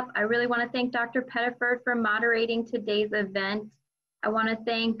wrap up, I really want to thank Dr. Pettiford for moderating today's event. I want to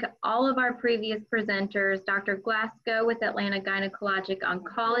thank all of our previous presenters, Dr. Glasgow with Atlanta Gynecologic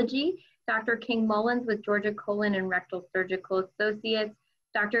Oncology, Dr. King Mullins with Georgia Colon and Rectal Surgical Associates,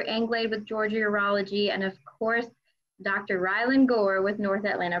 Dr. Anglade with Georgia Urology, and of course, Dr. Ryland Gore with North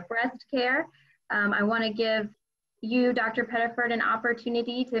Atlanta Breast Care. I want to give you, Dr. Pettiford, an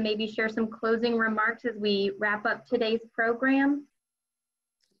opportunity to maybe share some closing remarks as we wrap up today's program.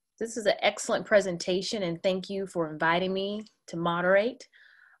 This is an excellent presentation, and thank you for inviting me to moderate.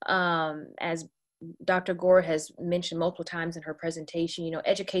 As Dr. Gore has mentioned multiple times in her presentation, you know,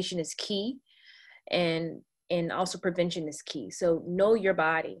 education is key, and also prevention is key. So know your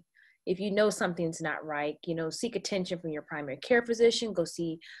body. If you know something's not right, you know, seek attention from your primary care physician, go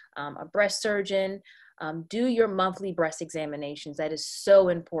see a breast surgeon, do your monthly breast examinations. That is so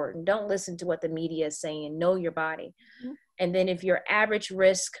important. Don't listen to what the media is saying. Know your body. Mm-hmm. And then if you're average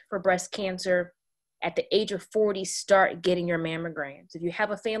risk for breast cancer, at the age of 40, start getting your mammograms. If you have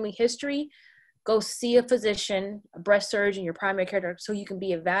a family history, go see a physician, a breast surgeon, your primary care doctor, so you can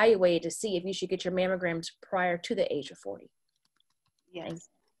be evaluated to see if you should get your mammograms prior to the age of 40. Yes.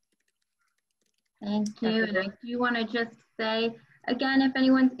 Thank you. And I do want to just say, again, if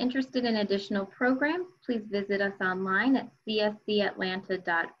anyone's interested in additional programs, please visit us online at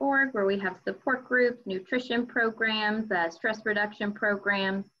cscatlanta.org, where we have support groups, nutrition programs, stress reduction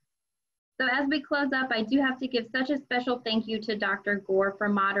programs. So as we close up, I do have to give such a special thank you to Dr. Gore for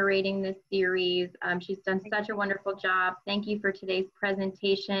moderating this series. She's done such a wonderful job. Thank you for today's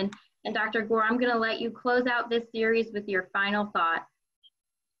presentation. And Dr. Gore, I'm going to let you close out this series with your final thoughts.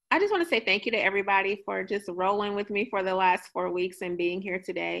 I just want to say thank you to everybody for just rolling with me for the last 4 weeks and being here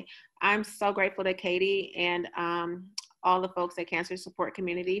today. I'm so grateful to Katie and all the folks at Cancer Support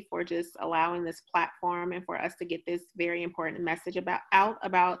Community for just allowing this platform and for us to get this very important message out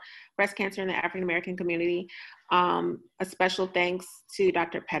about breast cancer in the African American community. A special thanks to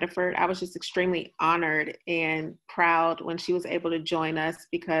Dr. Pettiford. I was just extremely honored and proud when she was able to join us,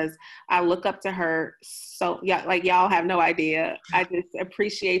 because I look up to her so, yeah, like y'all have no idea. I just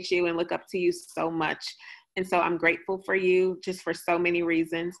appreciate you and look up to you so much. And so I'm grateful for you just for so many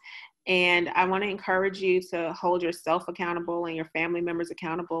reasons. And I want to encourage you to hold yourself accountable and your family members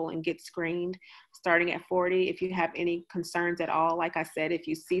accountable and get screened starting at 40. If you have any concerns at all, like I said, if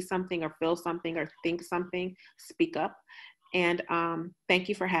you see something or feel something or think something, speak up. And thank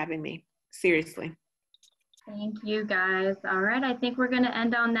you for having me. Seriously. Thank you, guys. All right, I think we're going to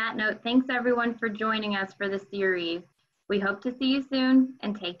end on that note. Thanks, everyone, for joining us for the series. We hope to see you soon,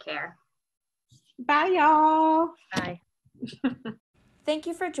 and take care. Bye, y'all. Bye. Thank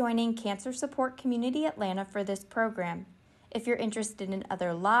you for joining Cancer Support Community Atlanta for this program. If you're interested in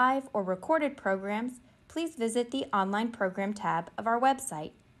other live or recorded programs, please visit the online program tab of our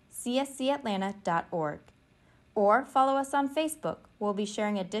website, cscatlanta.org, or follow us on Facebook. We'll be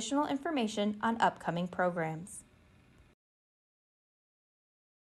sharing additional information on upcoming programs.